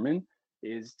metformin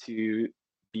is to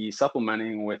be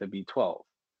supplementing with a B12.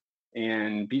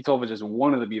 And B12 is just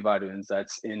one of the B vitamins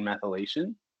that's in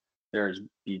methylation. There's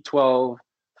B12,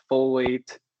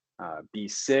 folate,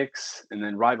 B6, and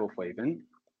then riboflavin,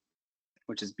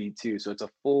 which is B2. So it's a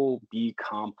full B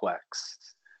complex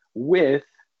with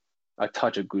a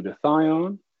touch of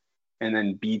glutathione and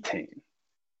then betaine.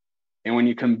 And when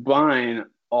you combine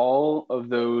all of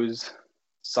those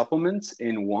supplements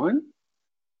in one,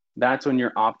 that's when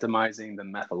you're optimizing the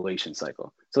methylation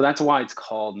cycle. So that's why it's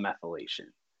called methylation.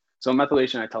 So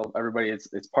methylation, I tell everybody,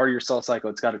 it's part of your cell cycle.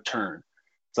 It's got to turn.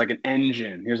 It's like an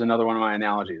engine. Here's another one of my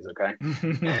analogies, okay?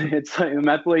 It's like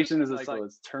methylation is a cycle.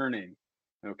 It's turning,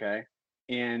 okay?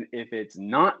 And if it's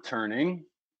not turning,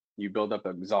 you build up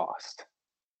exhaust,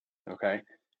 okay?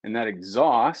 And that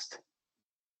exhaust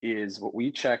is what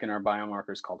we check in our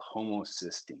biomarkers called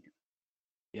homocysteine.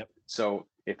 Yep. So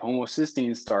if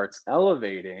homocysteine starts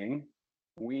elevating,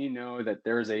 we know that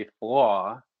there's a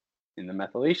flaw in the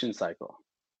methylation cycle.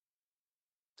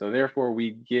 So therefore,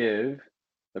 we give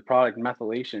the product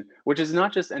methylation, which is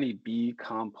not just any B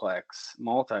complex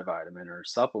multivitamin or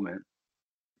supplement,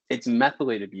 it's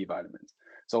methylated B vitamins.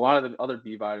 So a lot of the other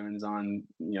B vitamins on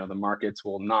the markets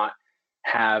will not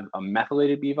have a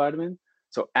methylated B vitamin.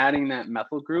 So adding that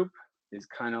methyl group is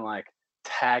kind of like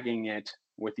tagging it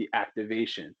with the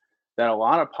activation that a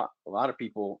lot of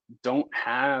people don't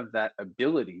have that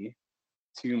ability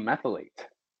to methylate.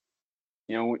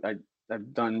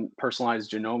 I've done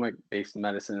personalized genomic based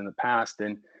medicine in the past,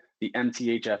 and the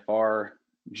MTHFR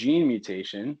gene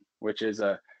mutation, which is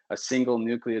a single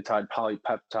nucleotide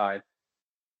polypeptide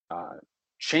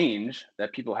change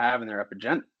that people have in their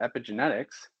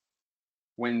epigenetics,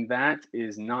 when that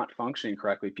is not functioning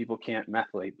correctly, people can't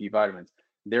methylate B vitamins.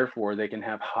 Therefore, they can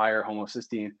have higher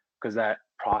homocysteine because that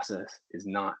process is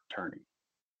not turning.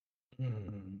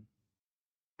 Mhm.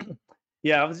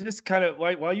 Yeah, I was just kind of,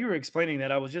 while you were explaining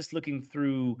that, I was just looking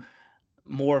through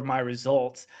more of my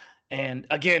results. And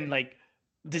again, like,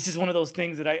 this is one of those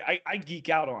things that I geek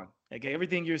out on. Like,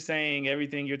 everything you're saying,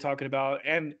 everything you're talking about,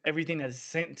 and everything that's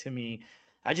sent to me,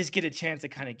 I just get a chance to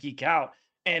kind of geek out.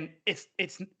 And it's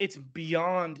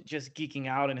beyond just geeking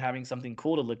out and having something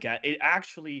cool to look at. It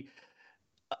actually,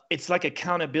 it's like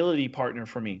accountability partner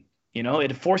for me.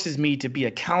 It forces me to be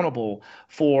accountable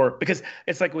because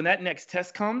it's like when that next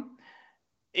test comes,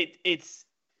 it's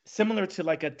similar to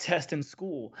like a test in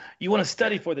school. You want to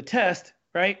study for the test,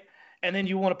 right? And then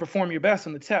you want to perform your best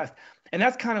on the test. And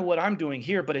that's kind of what I'm doing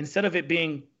here. But instead of it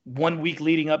being 1 week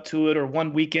leading up to it, or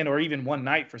one weekend, or even one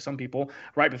night for some people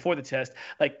right before the test.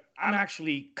 Like, I'm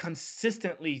actually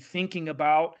consistently thinking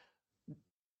about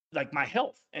like my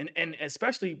health, and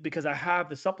especially because I have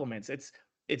the supplements.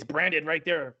 It's branded right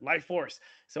there, Life Force.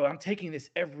 So I'm taking this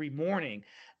every morning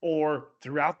or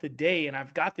throughout the day, and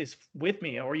I've got this with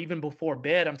me, or even before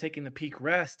bed, I'm taking the Peak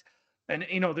Rest. And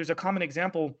there's a common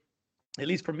example, at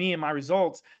least for me and my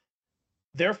results.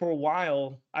 There for a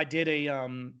while, I did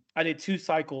 2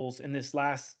 cycles in this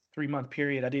last 3 month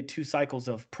period. I did 2 cycles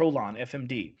of Prolon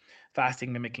FMD,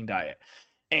 fasting mimicking diet.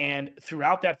 And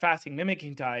throughout that fasting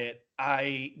mimicking diet,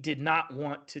 I did not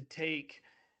want to take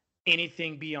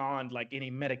anything beyond like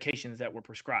any medications that were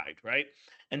prescribed, right?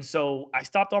 And so I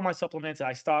stopped all my supplements.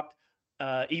 I stopped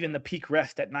even the Peak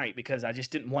Rest at night because I just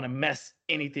didn't want to mess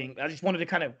anything. I just wanted to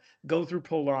kind of go through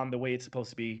Prolon the way it's supposed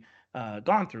to be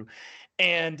gone through.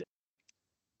 And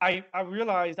I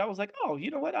realized, I was like, oh,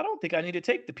 you know what? I don't think I need to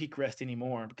take the Peak Rest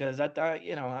anymore because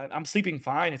I'm sleeping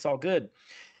fine. It's all good.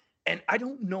 And I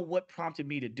don't know what prompted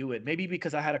me to do it. Maybe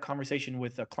because I had a conversation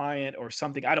with a client or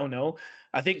something. I don't know.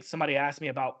 I think somebody asked me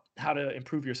about how to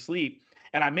improve your sleep.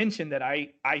 And I mentioned that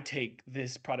I take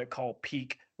this product called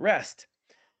Peak Rest.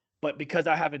 But because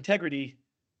I have integrity,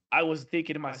 I was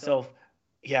thinking to myself,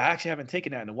 yeah, I actually haven't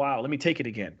taken that in a while. Let me take it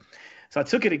again. So I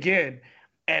took it again,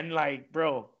 and like,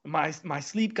 bro, my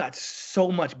sleep got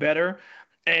so much better.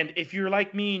 And if you're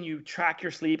like me and you track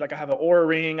your sleep, like I have an Oura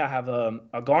ring, I have a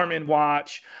Garmin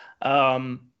watch,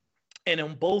 um, and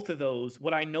on both of those,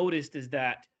 what I noticed is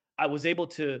that I was able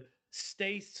to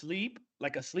stay asleep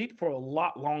for a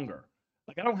lot longer.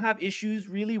 Like, I don't have issues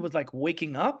really with like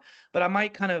waking up, but I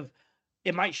might kind of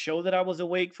it might show that I was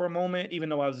awake for a moment, even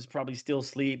though I was probably still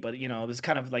asleep. But it was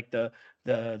kind of like the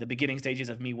beginning stages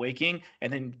of me waking,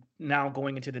 and then now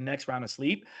going into the next round of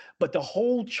sleep. But the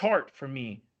whole chart for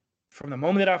me, from the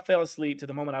moment that I fell asleep to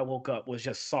the moment I woke up, was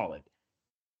just solid.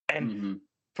 And Hmm.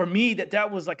 for me,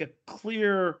 that was like a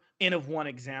clear N of one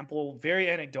example, very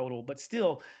anecdotal, but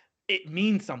still, it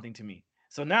means something to me.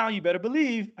 So now you better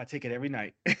believe I take it every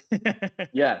night.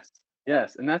 Yes,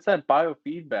 yes, and that's that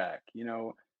biofeedback.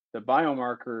 The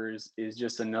biomarkers is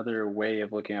just another way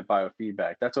of looking at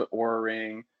biofeedback. That's what Oura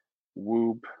Ring,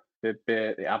 Whoop,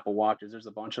 Fitbit, the Apple Watches. There's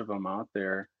a bunch of them out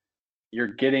there. You're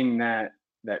getting that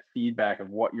feedback of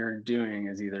what you're doing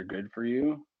is either good for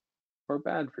you or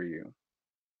bad for you.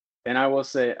 And I will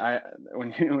say,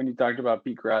 when you talked about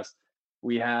Peak Rest,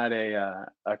 we had a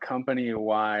company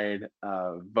wide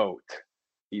vote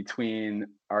between,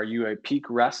 are you a peak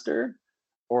rester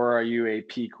or are you a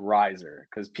peak riser?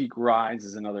 Because Peak Rise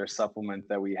is another supplement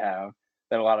that we have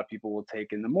that a lot of people will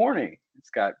take in the morning. It's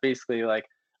got basically like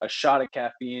a shot of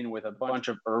caffeine with a bunch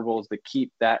of herbals to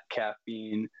keep that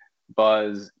caffeine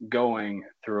buzz going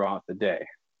throughout the day.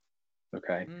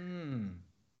 Okay. Mm.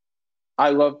 I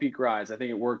love Peak Rise. I think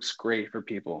it works great for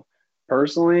people.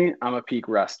 Personally, I'm a peak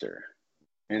rester.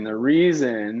 And the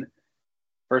reason,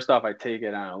 first off, I take it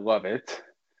and I love it.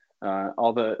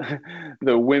 All the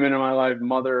the women in my life,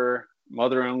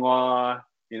 mother-in-law,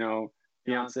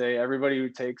 fiance, everybody who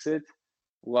takes it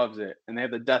loves it. And they have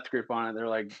the death grip on it. They're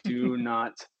like, do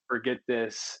not forget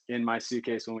this in my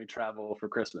suitcase when we travel for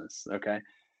Christmas. Okay.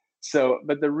 So,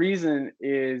 but the reason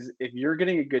is, if you're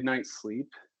getting a good night's sleep,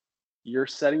 you're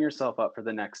setting yourself up for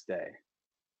the next day.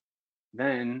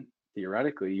 Then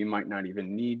theoretically, you might not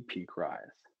even need Peak Rise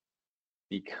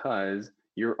because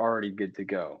you're already good to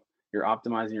go. You're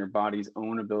optimizing your body's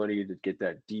own ability to get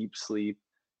that deep sleep,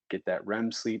 get that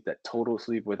REM sleep, that total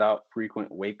sleep without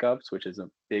frequent wake ups, which is a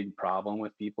big problem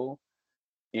with people.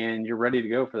 And you're ready to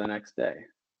go for the next day.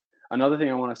 Another thing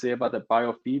I want to say about the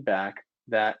biofeedback,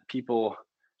 that people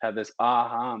have this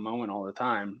aha moment all the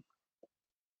time: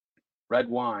 red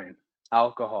wine,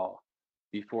 alcohol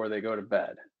before they go to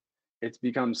bed. It's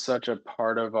become such a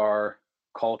part of our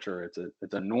culture.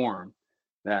 It's a norm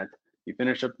that you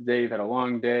finish up the day, you've had a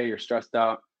long day, you're stressed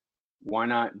out. Why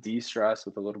not de-stress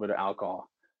with a little bit of alcohol?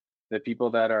 The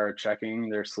people that are checking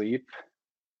their sleep,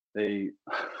 they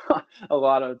a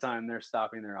lot of the time they're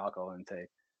stopping their alcohol intake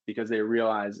because they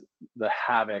realize the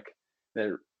havoc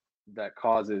that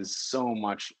causes so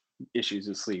much issues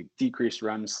with sleep: decreased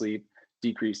REM sleep,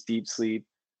 decreased deep sleep,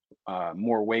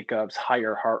 more wake ups,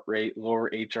 higher heart rate,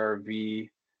 lower HRV.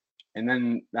 And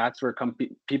then that's where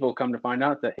people come to find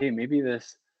out that, hey, maybe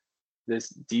this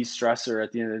de-stressor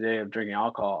at the end of the day of drinking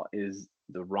alcohol is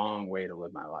the wrong way to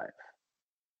live my life.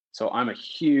 So I'm a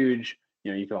huge,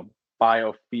 you call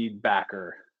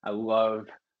biofeedbacker. I love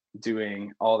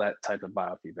doing all that type of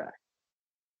biofeedback.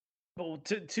 Well,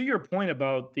 to your point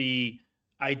about the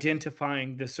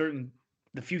identifying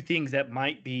the few things that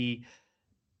might be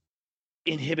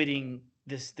inhibiting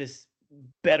this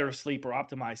better sleep or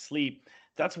optimized sleep,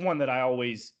 that's one that I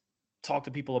always talk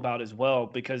to people about as well,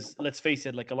 because let's face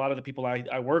it, like a lot of the people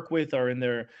I work with are in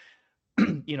their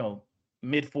you know,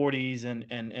 mid 40s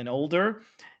and older.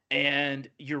 And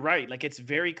you're right, like it's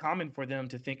very common for them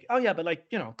to think, oh yeah, but like,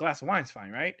 glass of wine's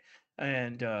fine, right?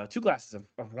 And two glasses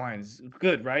of wine is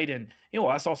good, right? And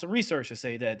I saw some research to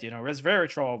say that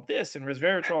resveratrol this and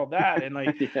resveratrol that, and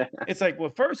like Yeah. it's like, well,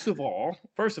 first of all,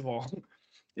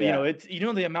 Yeah. it's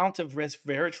the amount of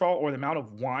resveratrol or the amount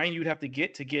of wine you'd have to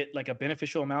get like a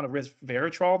beneficial amount of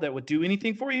resveratrol that would do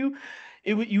anything for you.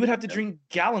 You would have to Yep. drink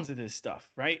gallons of this stuff,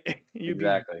 right? You'd be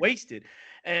Exactly. wasted.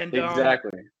 And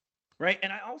Exactly. right.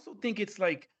 And I also think it's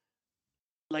like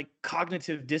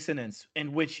cognitive dissonance,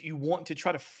 in which you want to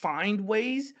try to find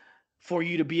ways for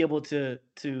you to be able to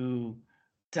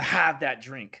have that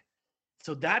drink.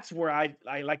 So that's where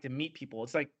I like to meet people.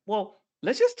 It's like, well,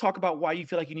 let's just talk about why you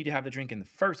feel like you need to have the drink in the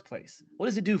first place. What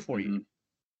does it do for you? hmm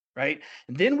Right?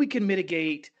 And then we can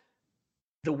mitigate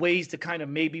the ways to kind of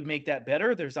maybe make that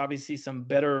better. There's obviously some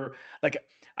better, like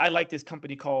I like this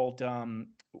company called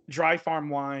Dry Farm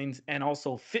Wines, and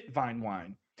also Fit Vine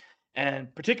Wine,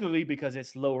 and particularly because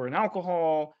it's lower in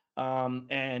alcohol,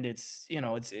 and it's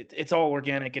all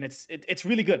organic, and it's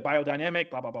really good, biodynamic,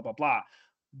 blah blah blah blah blah.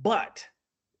 But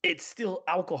it's still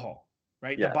alcohol,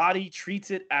 right? The Yes. body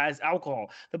treats it as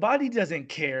alcohol. The body doesn't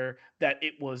care that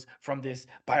it was from this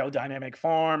biodynamic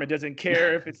farm. It doesn't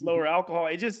care if it's lower alcohol.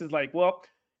 It just is like, well,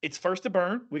 it's first to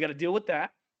burn. We got to deal with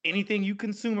that. Anything you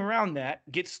consume around that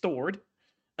gets stored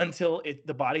until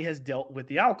the body has dealt with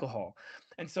the alcohol.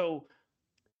 And so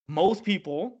most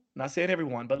people, not saying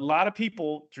everyone, but a lot of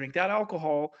people drink that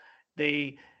alcohol.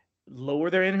 They lower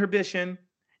their inhibition,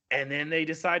 and then they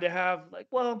decide to have, like,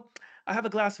 well, I have a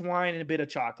glass of wine and a bit of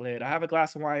chocolate. I have a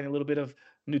glass of wine and a little bit of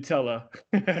Nutella.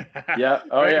 Yeah.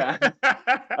 Oh Right? yeah.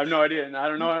 I have no idea, and I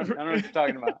don't know. I don't know what you're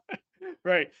talking about.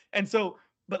 Right. And so,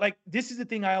 but like, this is the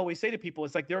thing I always say to people.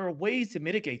 It's like, there are ways to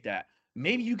mitigate that.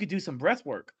 Maybe you could do some breath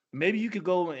work. Maybe you could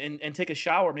go and take a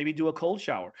shower, maybe do a cold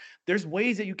shower. There's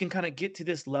ways that you can kind of get to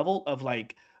this level of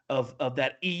like, of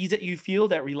that ease that you feel,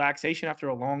 that relaxation after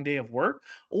a long day of work.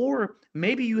 Or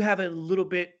maybe you have a little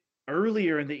bit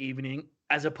earlier in the evening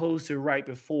as opposed to right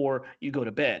before you go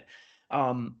to bed.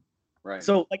 Um, Right.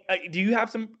 so like, do you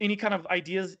have any kind of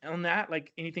ideas on that?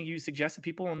 Like anything you suggest to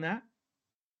people on that?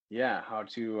 Yeah. How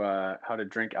to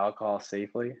drink alcohol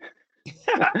safely.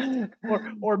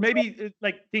 Or maybe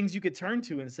like things you could turn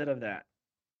to instead of that.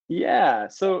 Yeah.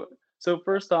 So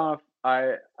first off,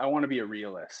 I want to be a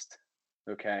realist.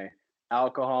 Okay.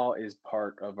 Alcohol is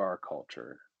part of our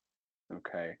culture.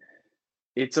 Okay.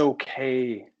 It's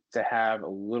okay to have a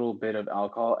little bit of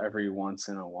alcohol every once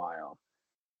in a while.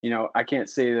 I can't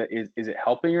say that is it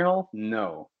helping your health?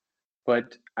 No.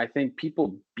 But I think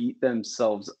people beat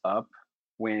themselves up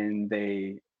when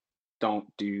they don't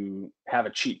do have a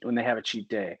cheat when they have a cheat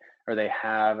day, or they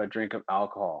have a drink of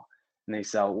alcohol, and they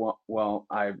say, well,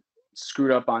 I screwed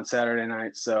up on Saturday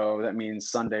night, so that means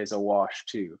Sunday's a wash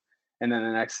too. And then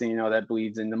the next thing you know, that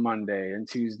bleeds into Monday and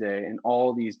Tuesday, and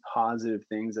all these positive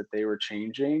things that they were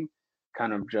changing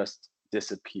kind of just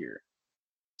disappear.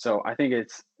 So I think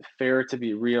it's fair to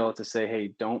be real, to say,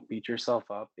 hey, don't beat yourself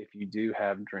up if you do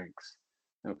have drinks.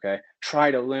 Okay.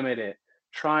 Try to limit it.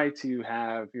 Try to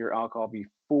have your alcohol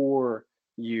before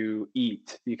you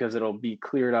eat, because it'll be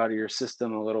cleared out of your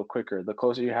system a little quicker. The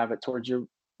closer you have it towards your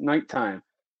nighttime,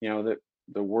 the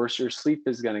worse your sleep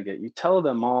is going to get. You tell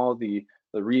them all the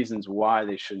reasons why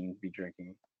they shouldn't be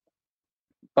drinking.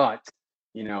 But,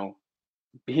 you know,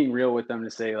 being real with them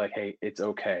to say, like, hey, it's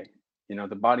okay.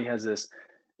 The body has this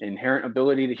inherent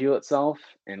ability to heal itself,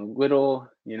 and little,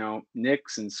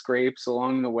 nicks and scrapes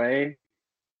along the way,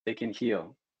 they can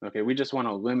heal. Okay. We just want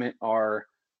to limit our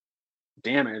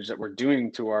damage that we're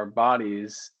doing to our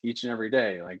bodies each and every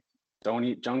day. Like, don't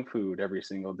eat junk food every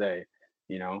single day.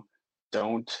 You know,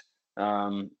 don't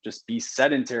just be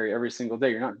sedentary every single day.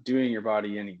 You're not doing your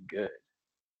body any good.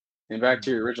 And back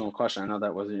to your original question, I know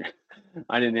that wasn't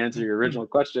I didn't answer your original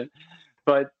question,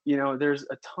 but there's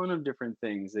a ton of different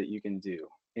things that you can do.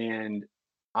 And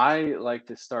I like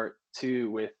to start too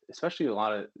with, especially a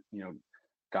lot of,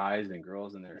 guys and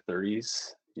girls in their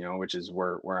 30s, which is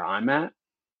where I'm at.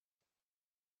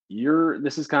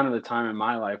 This is kind of the time in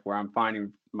my life where I'm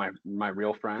finding my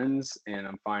real friends, and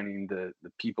I'm finding the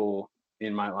people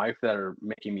in my life that are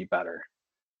making me better.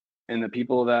 And the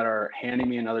people that are handing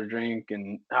me another drink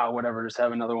and, oh, whatever, just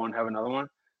have another one,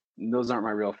 those aren't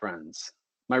my real friends.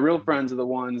 My real friends are the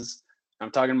ones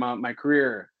I'm talking about: my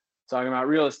career, talking about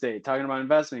real estate, talking about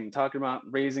investing, talking about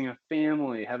raising a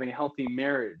family, having a healthy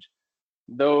marriage.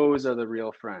 Those are the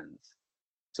real friends.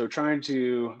 So trying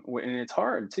to, and it's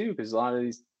hard too, because a lot of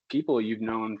these people you've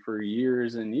known for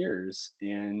years and years,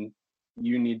 and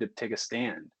you need to take a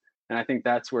stand. And I think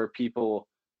that's where people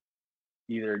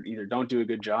either don't do a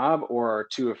good job or are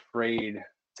too afraid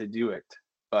to do it.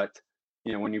 But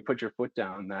when you put your foot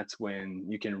down, that's when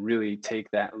you can really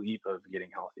take that leap of getting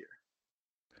healthier.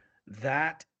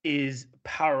 That is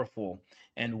powerful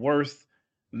and worth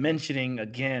mentioning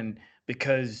again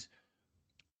because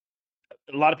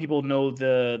a lot of people know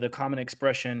the common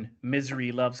expression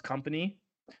misery loves company,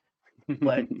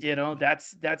 but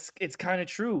that's it's kind of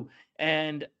true.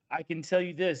 And I can tell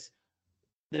you this,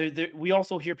 we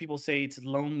also hear people say it's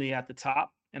lonely at the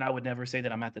top, and I would never say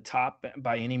that I'm at the top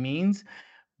by any means,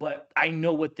 but I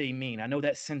know what they mean. I know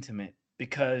that sentiment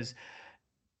because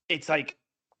it's like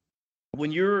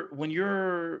when you're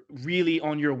really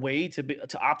on your way to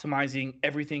optimizing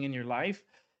everything in your life,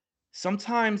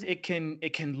 sometimes it can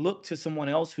look to someone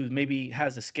else who maybe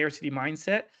has a scarcity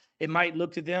mindset. It might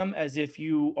look to them as if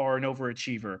you are an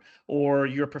overachiever or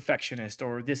you're a perfectionist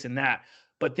or this and that.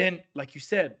 But then, like you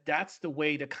said, that's the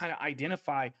way to kind of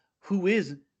identify who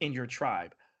is in your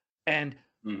tribe. And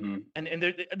Hmm.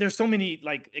 there's so many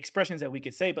like expressions that we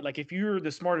could say, but like if you're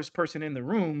the smartest person in the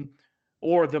room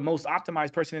or the most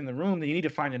optimized person in the room, then you need to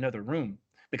find another room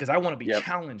because I want to be Yep.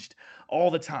 challenged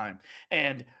all the time.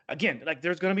 And again, like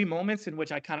there's going to be moments in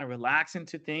which I kind of relax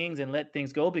into things and let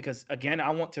things go because again, I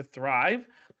want to thrive.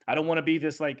 I don't want to be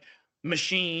this like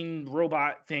machine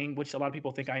robot thing, which a lot of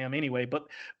people think I am anyway. But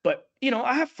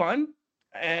I have fun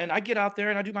and I get out there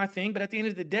and I do my thing. But at the end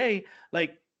of the day,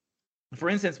 like for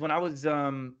instance, when I was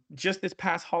just this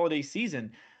past holiday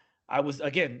season, I was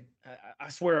again, I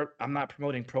swear I'm not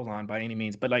promoting Prolon by any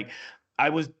means, but like I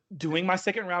was doing my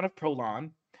second round of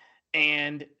Prolon,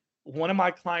 and one of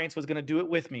my clients was gonna do it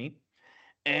with me,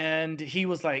 and he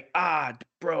was like,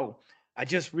 bro, I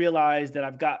just realized that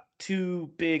I've got two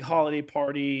big holiday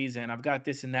parties and I've got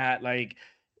this and that. Like,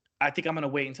 I think I'm gonna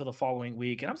wait until the following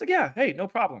week. And I was like, yeah, hey, no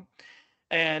problem.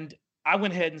 And I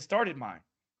went ahead and started mine.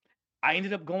 I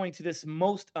ended up going to this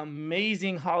most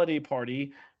amazing holiday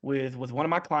party with one of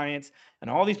my clients, and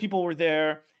all these people were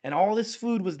there, and all this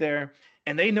food was there,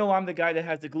 and they know I'm the guy that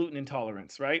has the gluten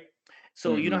intolerance, right?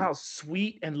 So you know Hmm. how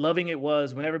sweet and loving it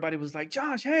was when everybody was like,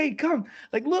 "Josh, hey, come!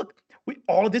 Like, look,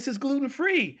 all of this is gluten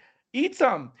free. Eat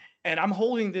some." And I'm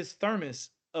holding this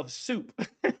thermos of soup.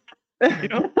 you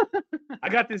know, I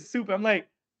got this soup. I'm like,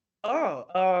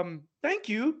 "Oh, thank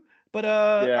you, but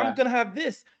I'm Yeah. gonna have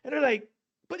this." And they're like,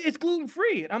 "But it's gluten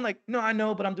free." And I'm like, "No, I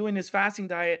know, but I'm doing this fasting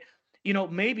diet.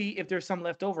 Maybe if there's some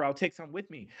left over, I'll take some with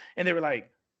me." And they were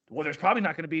like, "Well, there's probably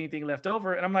not gonna be anything left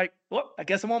over." And I'm like, "Well, I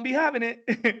guess I won't be having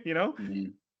it." you know.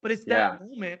 Hmm. But it's that Yeah.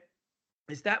 moment.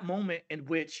 It's that moment in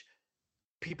which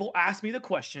people ask me the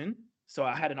question. So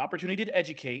I had an opportunity to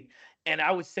educate, and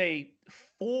I would say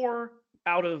 4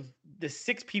 out of the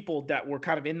 6 people that were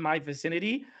kind of in my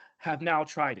vicinity have now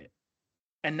tried it,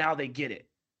 and now they get it.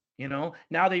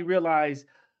 Now they realize,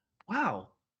 wow,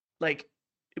 like,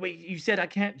 wait, you said I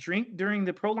can't drink during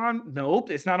the prolon?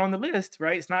 Nope, it's not on the list,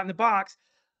 right? It's not in the box.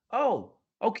 Oh,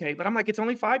 okay. But I'm like, it's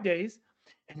only 5 days.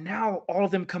 And now all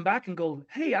of them come back and go,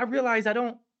 hey, I realize I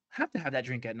don't have to have that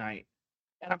drink at night.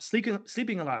 And I'm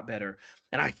sleeping a lot better.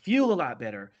 And I feel a lot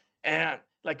better. And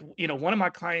like, one of my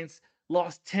clients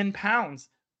lost 10 pounds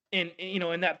in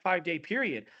that 5 day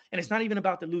period. And it's not even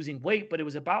about the losing weight, but it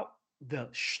was about the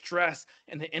stress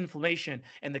and the inflammation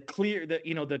and the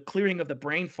clearing of the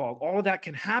brain fog. All of that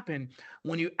can happen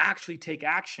when you actually take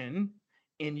action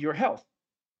in your health.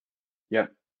 Yeah.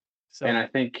 And I So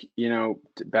think,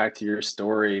 back to your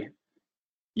story,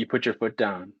 you put your foot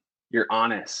down, you're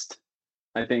honest.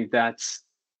 I think that's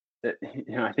that,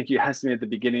 I think you asked me at the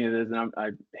beginning of this, and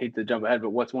I hate to jump ahead,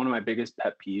 but what's one of my biggest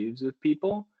pet peeves with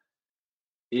people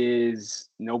is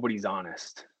nobody's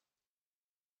honest.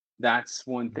 That's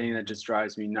one thing that just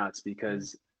drives me nuts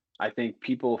because I think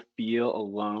people feel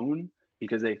alone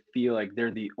because they feel like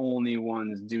they're the only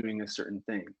ones doing a certain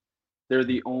thing. They're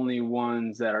the only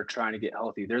ones that are trying to get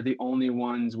healthy. They're the only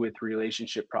ones with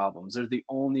relationship problems. They're the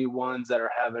only ones that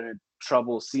are having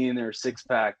trouble seeing their six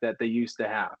pack that they used to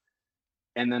have.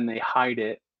 And then they hide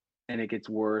it and it gets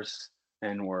worse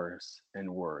and worse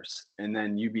and worse. And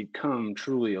then you become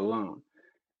truly alone.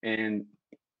 And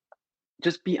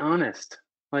just be honest.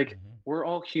 Like, Mhm. we're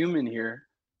all human here.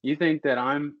 You think that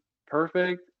I'm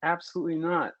perfect? Absolutely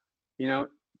not. You know,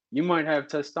 you might have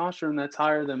testosterone that's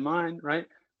higher than mine, right?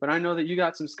 But I know that you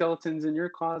got some skeletons in your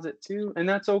closet too, and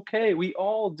that's okay. We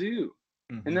all do.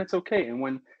 And mhm. that's okay. And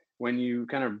when you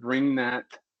kind of bring that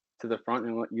to the front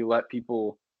and let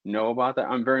people know about that,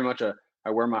 I'm very much I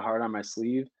wear my heart on my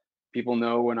sleeve. People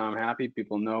know when I'm happy,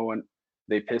 people know when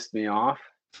they pissed me off.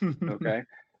 Okay.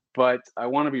 But I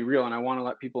want to be real and I want to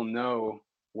let people know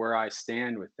where I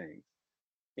stand with things.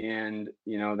 And,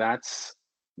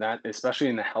 that, especially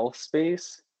in the health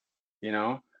space, you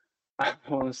know, I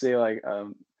want to say like,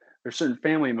 there's certain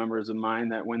family members of mine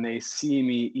that when they see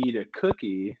me eat a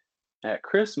cookie at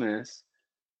Christmas,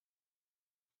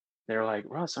 they're like,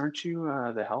 Russ, aren't you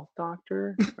the health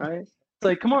doctor? Right? It's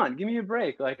like, come on, give me a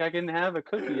break. Like I can have a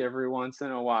cookie every once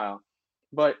in a while.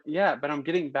 But yeah, but I'm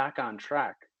getting back on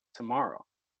track tomorrow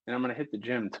and I'm gonna hit the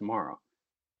gym tomorrow.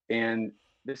 And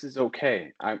this is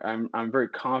okay. I'm very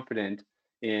confident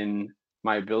in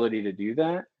my ability to do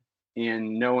that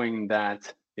and knowing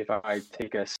that if I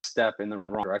take a step in the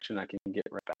wrong direction, I can get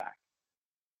right back.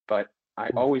 But I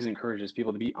always encourage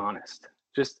people to be honest.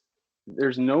 Just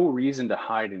there's no reason to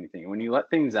hide anything. When you let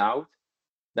things out,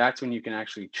 that's when you can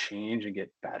actually change and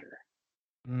get better.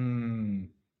 Mm.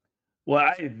 Well,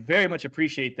 I very much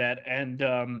appreciate that, and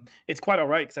it's quite all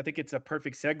right because I think it's a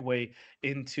perfect segue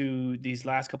into these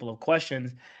last couple of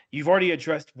questions. You've already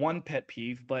addressed one pet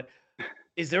peeve, but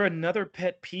is there another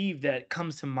pet peeve that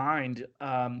comes to mind?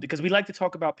 Because we like to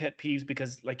talk about pet peeves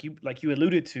because, like you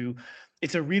alluded to,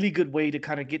 it's a really good way to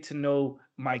kind of get to know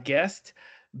my guest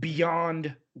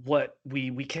beyond what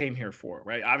we came here for,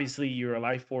 right? Obviously, you're a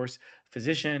life force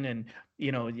physician, and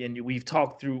and we've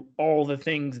talked through all the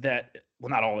things that, well,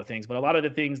 not all the things, but a lot of the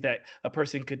things that a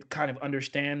person could kind of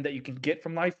understand that you can get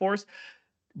from life force.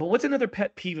 But what's another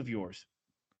pet peeve of yours?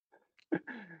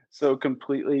 So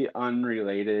completely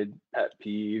unrelated pet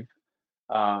peeve.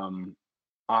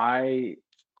 I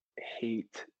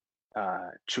hate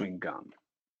chewing gum.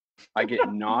 I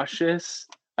get nauseous.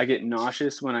 I get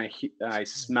nauseous when I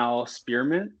smell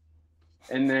spearmint,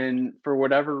 and then for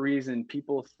whatever reason,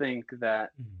 people think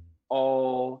that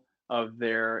all of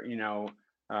their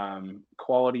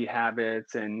quality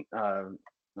habits and I'm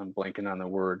blanking on the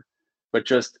word, but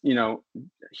just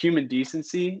human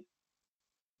decency,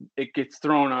 it gets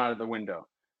thrown out of the window.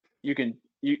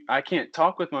 I can't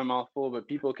talk with my mouth full, but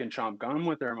people can chomp gum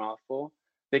with their mouth full.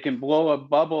 They can blow a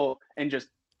bubble and just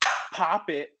pop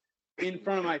it in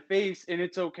front of my face and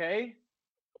it's okay.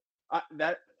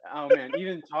 Oh man,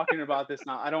 even talking about this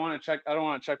now, I don't want to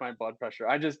check my blood pressure.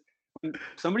 When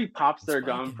somebody pops their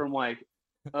gum from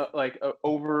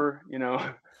over,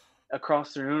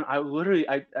 across the room,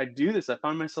 I do this. I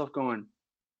find myself going,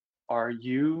 are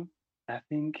you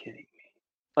effing kidding me?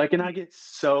 Like, and I get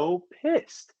so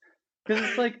pissed because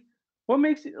it's like, what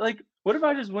makes it like, what if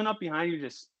I just went up behind you,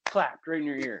 just clapped right in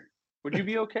your ear? Would you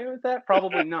be okay with that?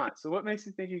 Probably not. So what makes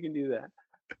you think you can do that?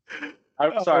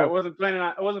 I'm sorry, I wasn't planning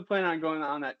on going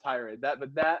on that tirade.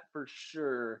 But that for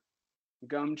sure,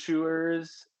 gum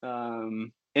chewers,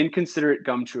 inconsiderate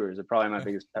gum chewers are probably my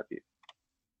biggest pet peeve.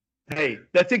 Hey,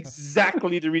 that's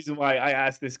exactly the reason why I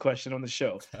asked this question on the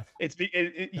show. It's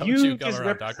you just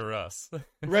around Dr. Russ.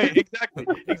 Right, exactly.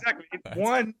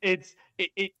 One,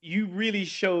 you really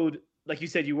showed, like you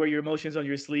said, you wear your emotions on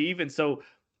your sleeve, and so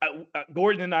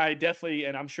Gordon and I definitely,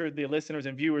 and I'm sure the listeners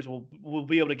and viewers will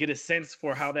be able to get a sense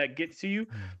for how that gets to you.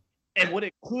 And what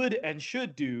it could and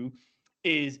should do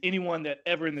is anyone that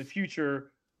ever in the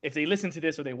future, if they listen to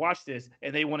this or they watch this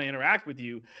and they want to interact with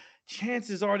you,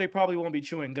 chances are they probably won't be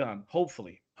chewing gum.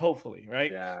 Hopefully,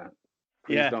 right? Yeah.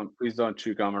 Please don't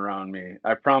chew gum around me.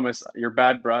 I promise your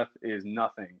bad breath is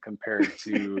nothing compared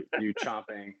to you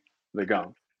chomping the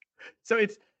gum. So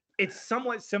it's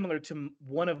somewhat similar to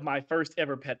one of my first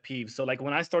ever pet peeves. So like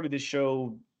when I started this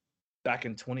show back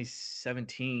in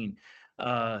 2017,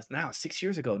 now 6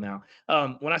 years ago now.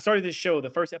 When I started this show, the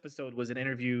first episode was an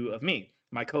interview of me.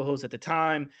 My co-host at the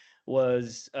time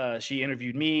was she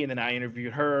interviewed me, and then I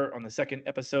interviewed her on the second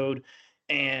episode.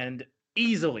 And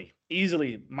easily,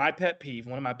 my pet peeve,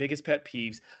 one of my biggest pet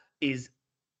peeves, is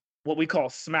what we call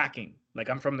smacking. Like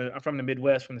I'm from the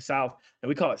Midwest, from the South, and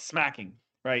we call it smacking,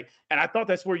 right? And I thought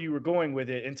that's where you were going with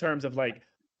it in terms of like,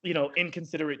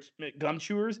 inconsiderate gum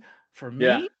chewers. For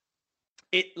me,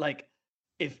 it like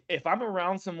if I'm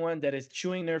around someone that is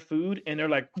chewing their food and they're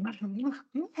like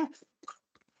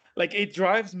it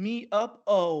drives me up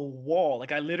a wall.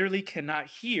 Like I literally cannot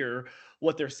hear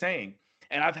what they're saying.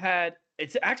 And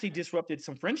it's actually disrupted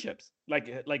some friendships, like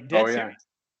dead serious.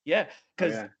 Yeah,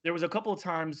 because there was a couple of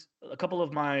times, a couple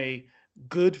of my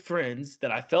good friends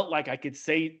that I felt like I could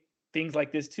say things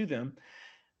like this to them.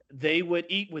 They would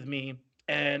eat with me,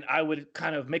 and I would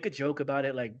kind of make a joke about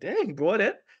it, like, "Dang, bro,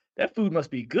 that food must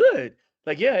be good."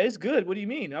 Like, yeah, it's good. What do you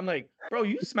mean? I'm like, bro,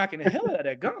 you smacking the hell out of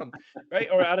that gum, right?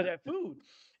 Or out of that food.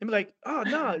 And be like, oh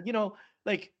no,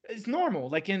 like it's normal.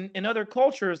 Like in other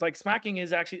cultures, like smacking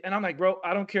is actually, and I'm like, bro,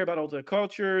 I don't care about all the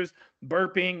cultures,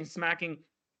 burping, smacking.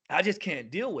 I just can't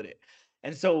deal with it.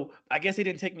 And so I guess they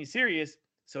didn't take me serious.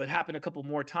 So it happened a couple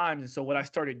more times. And so what I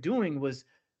started doing was,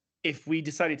 if we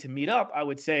decided to meet up, I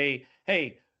would say,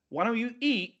 hey, why don't you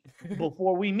eat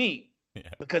before we meet? Yeah.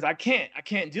 Because I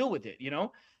can't deal with it, you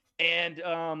know? And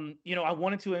I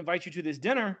wanted to invite you to this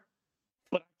dinner,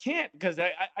 but I can't because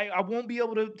I won't be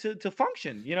able to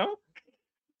function, you know?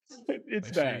 It's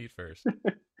Make sure you bad. eat first.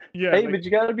 Yeah, Hey, like but you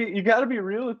gotta be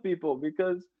real with people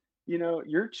because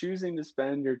you're choosing to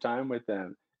spend your time with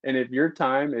them. And if your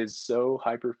time is so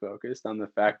hyper focused on the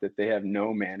fact that they have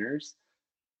no manners,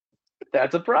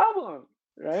 that's a problem,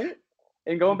 right?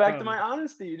 And it's a going back to problem. my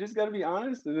honesty, you just gotta be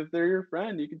honest. And if they're your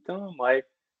friend, you can tell them like,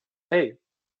 hey,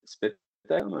 spit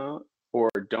that out or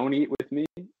don't eat with me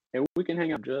and we can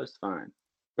hang out just fine.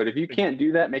 But if you can't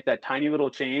do that, make that tiny little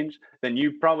change, then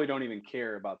you probably don't even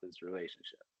care about this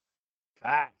relationship.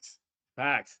 Facts.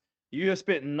 Facts. You have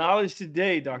spit knowledge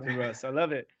today, Dr. Russ. I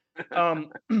love it.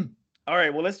 Um, all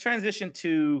right, well, let's transition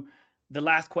to the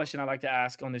last question I like to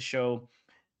ask on the show.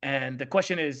 And the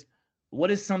question is, what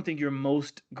is something you're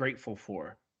most grateful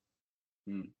for?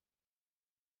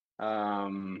 Hmm.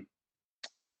 Um,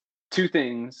 Two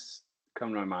things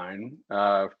come to my mind.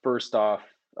 First off,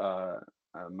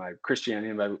 my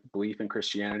Christianity, my belief in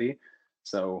Christianity.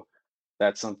 So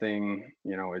that's something,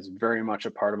 is very much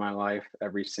a part of my life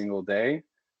every single day.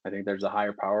 I think there's a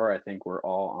higher power. I think we're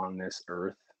all on this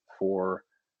earth for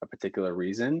a particular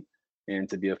reason. And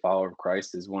to be a follower of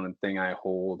Christ is one thing I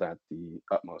hold at the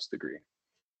utmost degree.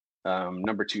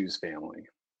 Number two is family.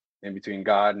 And between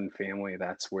God and family,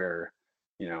 that's where,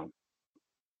 you know,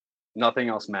 nothing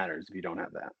else matters if you don't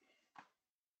have that.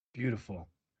 Beautiful.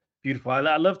 Beautiful.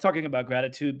 I love talking about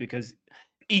gratitude because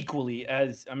equally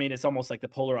as, I mean, it's almost like the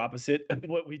polar opposite of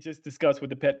what we just discussed with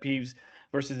the pet peeves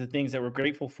versus the things that we're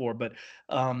grateful for. But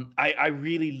I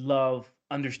really love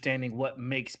understanding what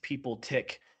makes people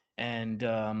tick. And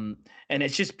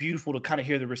it's just beautiful to kind of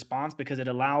hear the response because it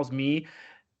allows me,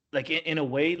 like in a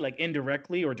way, like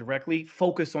indirectly or directly,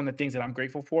 focus on the things that I'm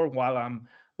grateful for while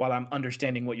I'm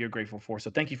understanding what you're grateful for.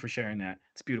 So thank you for sharing that.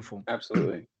 It's beautiful.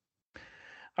 Absolutely.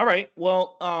 All right.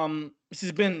 Well, this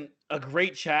has been a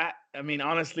great chat. I mean,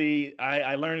 honestly,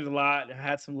 I learned a lot. I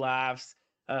had some laughs.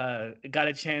 Got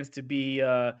a chance to be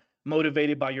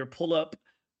motivated by your pull-up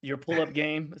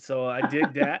game. So I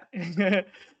dig that.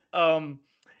 um,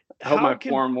 I hope how my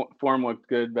can form looked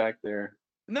good back there.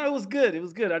 No, it was good. It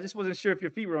was good. I just wasn't sure if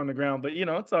your feet were on the ground, but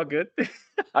it's all good.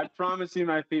 I promise you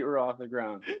my feet were off the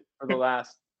ground for the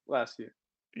last few.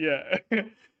 Yeah.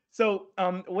 So,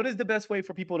 what is the best way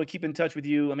for people to keep in touch with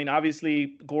you? I mean,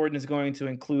 obviously, Gordon is going to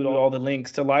include all the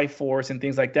links to Life Force and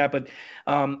things like that. But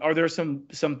are there some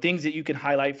things that you can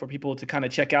highlight for people to kind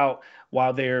of check out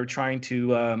while they're trying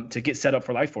to get set up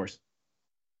for Life Force?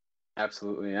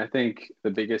 Absolutely. I think the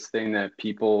biggest thing that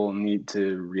people need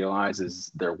to realize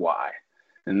is their why.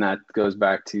 And that goes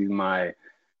back to my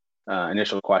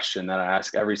initial question that I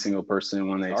ask every single person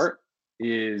when they start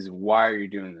is, why are you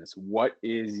doing this? What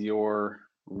is your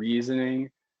reasoning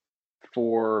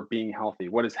for being healthy?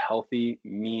 What does healthy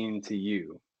mean to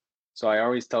you? So I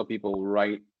always tell people,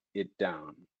 write it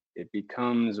down. It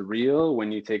becomes real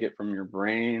when you take it from your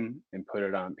brain and put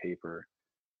it on paper.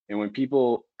 And when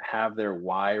people have their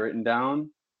why written down,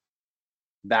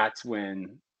 that's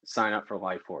when sign up for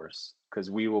Life Force, because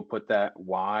we will put that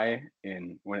why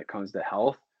in. When it comes to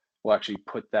health, we'll actually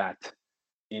put that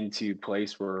into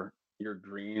place where your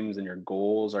dreams and your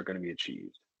goals are going to be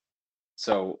achieved.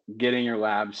 So getting your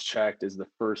labs checked is the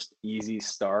first easy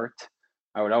start.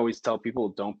 I would always tell people,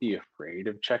 don't be afraid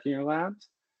of checking your labs.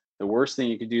 The worst thing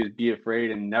you could do is be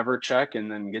afraid and never check and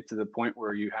then get to the point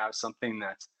where you have something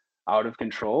that's out of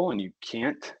control and you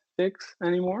can't fix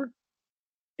anymore.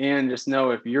 And just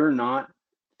know, if you're not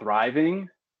thriving,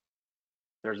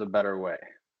 there's a better way.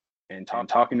 And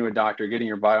talking to a doctor, getting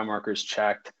your biomarkers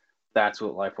checked, that's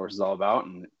what Life Force is all about.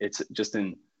 And it's just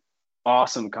an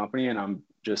awesome company, and I'm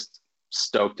just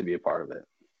stoked to be a part of it.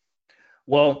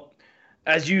 Well,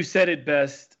 as you said it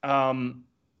best,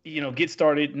 get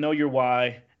started, know your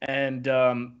why, and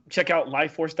check out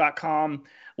lifeforce.com.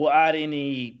 We'll add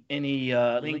any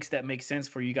links that make sense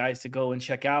for you guys to go and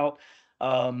check out.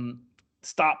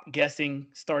 Stop guessing,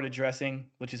 start addressing,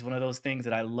 which is one of those things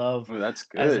that I love. Oh, that's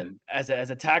as good.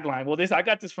 a tagline. Well, I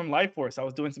got this from Life Force. I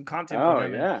was doing some content Oh, for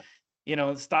them, yeah.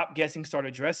 and stop guessing, start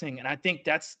addressing. And I think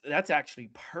that's actually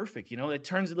perfect. It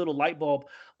turns a little light bulb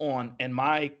on in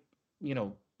my, you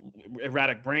know,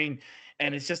 erratic brain.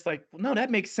 And it's just like, no,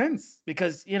 that makes sense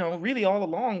because, really all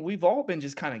along, we've all been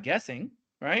just kind of guessing,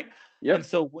 right? Yep. And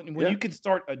so when Yep. you can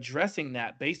start addressing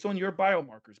that based on your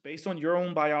biomarkers, based on your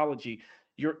own biology,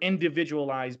 your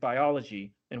individualized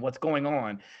biology and what's going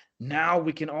on, now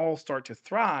we can all start to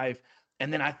thrive.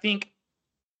 And then I think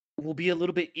will be a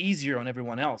little bit easier on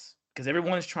everyone else, because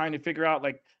everyone is trying to figure out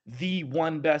like the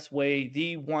one best way,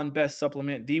 the one best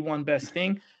supplement, the one best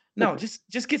thing. No,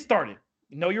 just get started.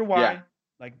 Know your why,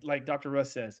 like Dr.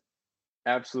 Russ says.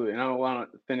 Absolutely. And I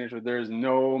want to finish with, there's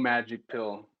no magic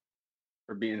pill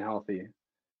for being healthy.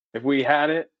 If we had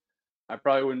it, I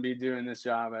probably wouldn't be doing this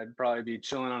job. I'd probably be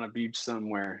chilling on a beach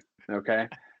somewhere. Okay.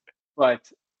 But,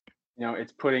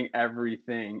 it's putting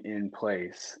everything in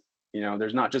place.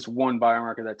 There's not just one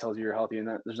biomarker that tells you you're healthy, and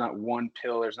that there's not one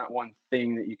pill, there's not one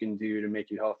thing that you can do to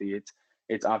make you healthy.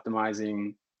 It's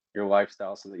optimizing your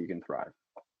lifestyle so that you can thrive.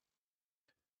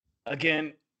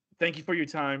 Again, thank you for your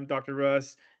time, Dr.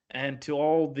 Russ. And to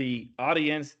all the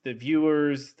audience, the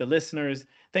viewers, the listeners,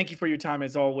 thank you for your time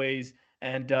as always.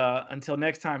 And until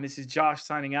next time, this is Josh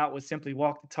signing out with Simply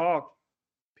Walk the Talk.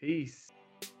 Peace.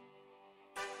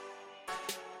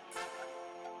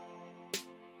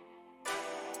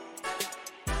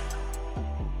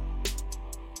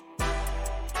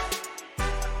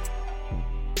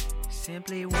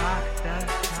 Simply walk the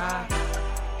talk.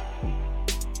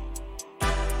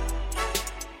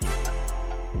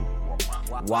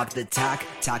 Walk the talk,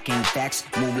 talking facts.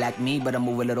 Move like me, but I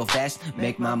move a little fast.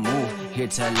 Make my move, here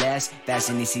to last.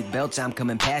 Fasten these seatbelts, I'm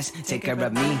coming past. Take care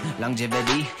of me,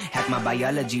 longevity. Hack my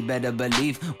biology, better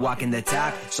believe. Walking the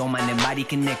talk, soul, mind, and body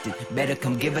connected. Better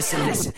come give us a listen.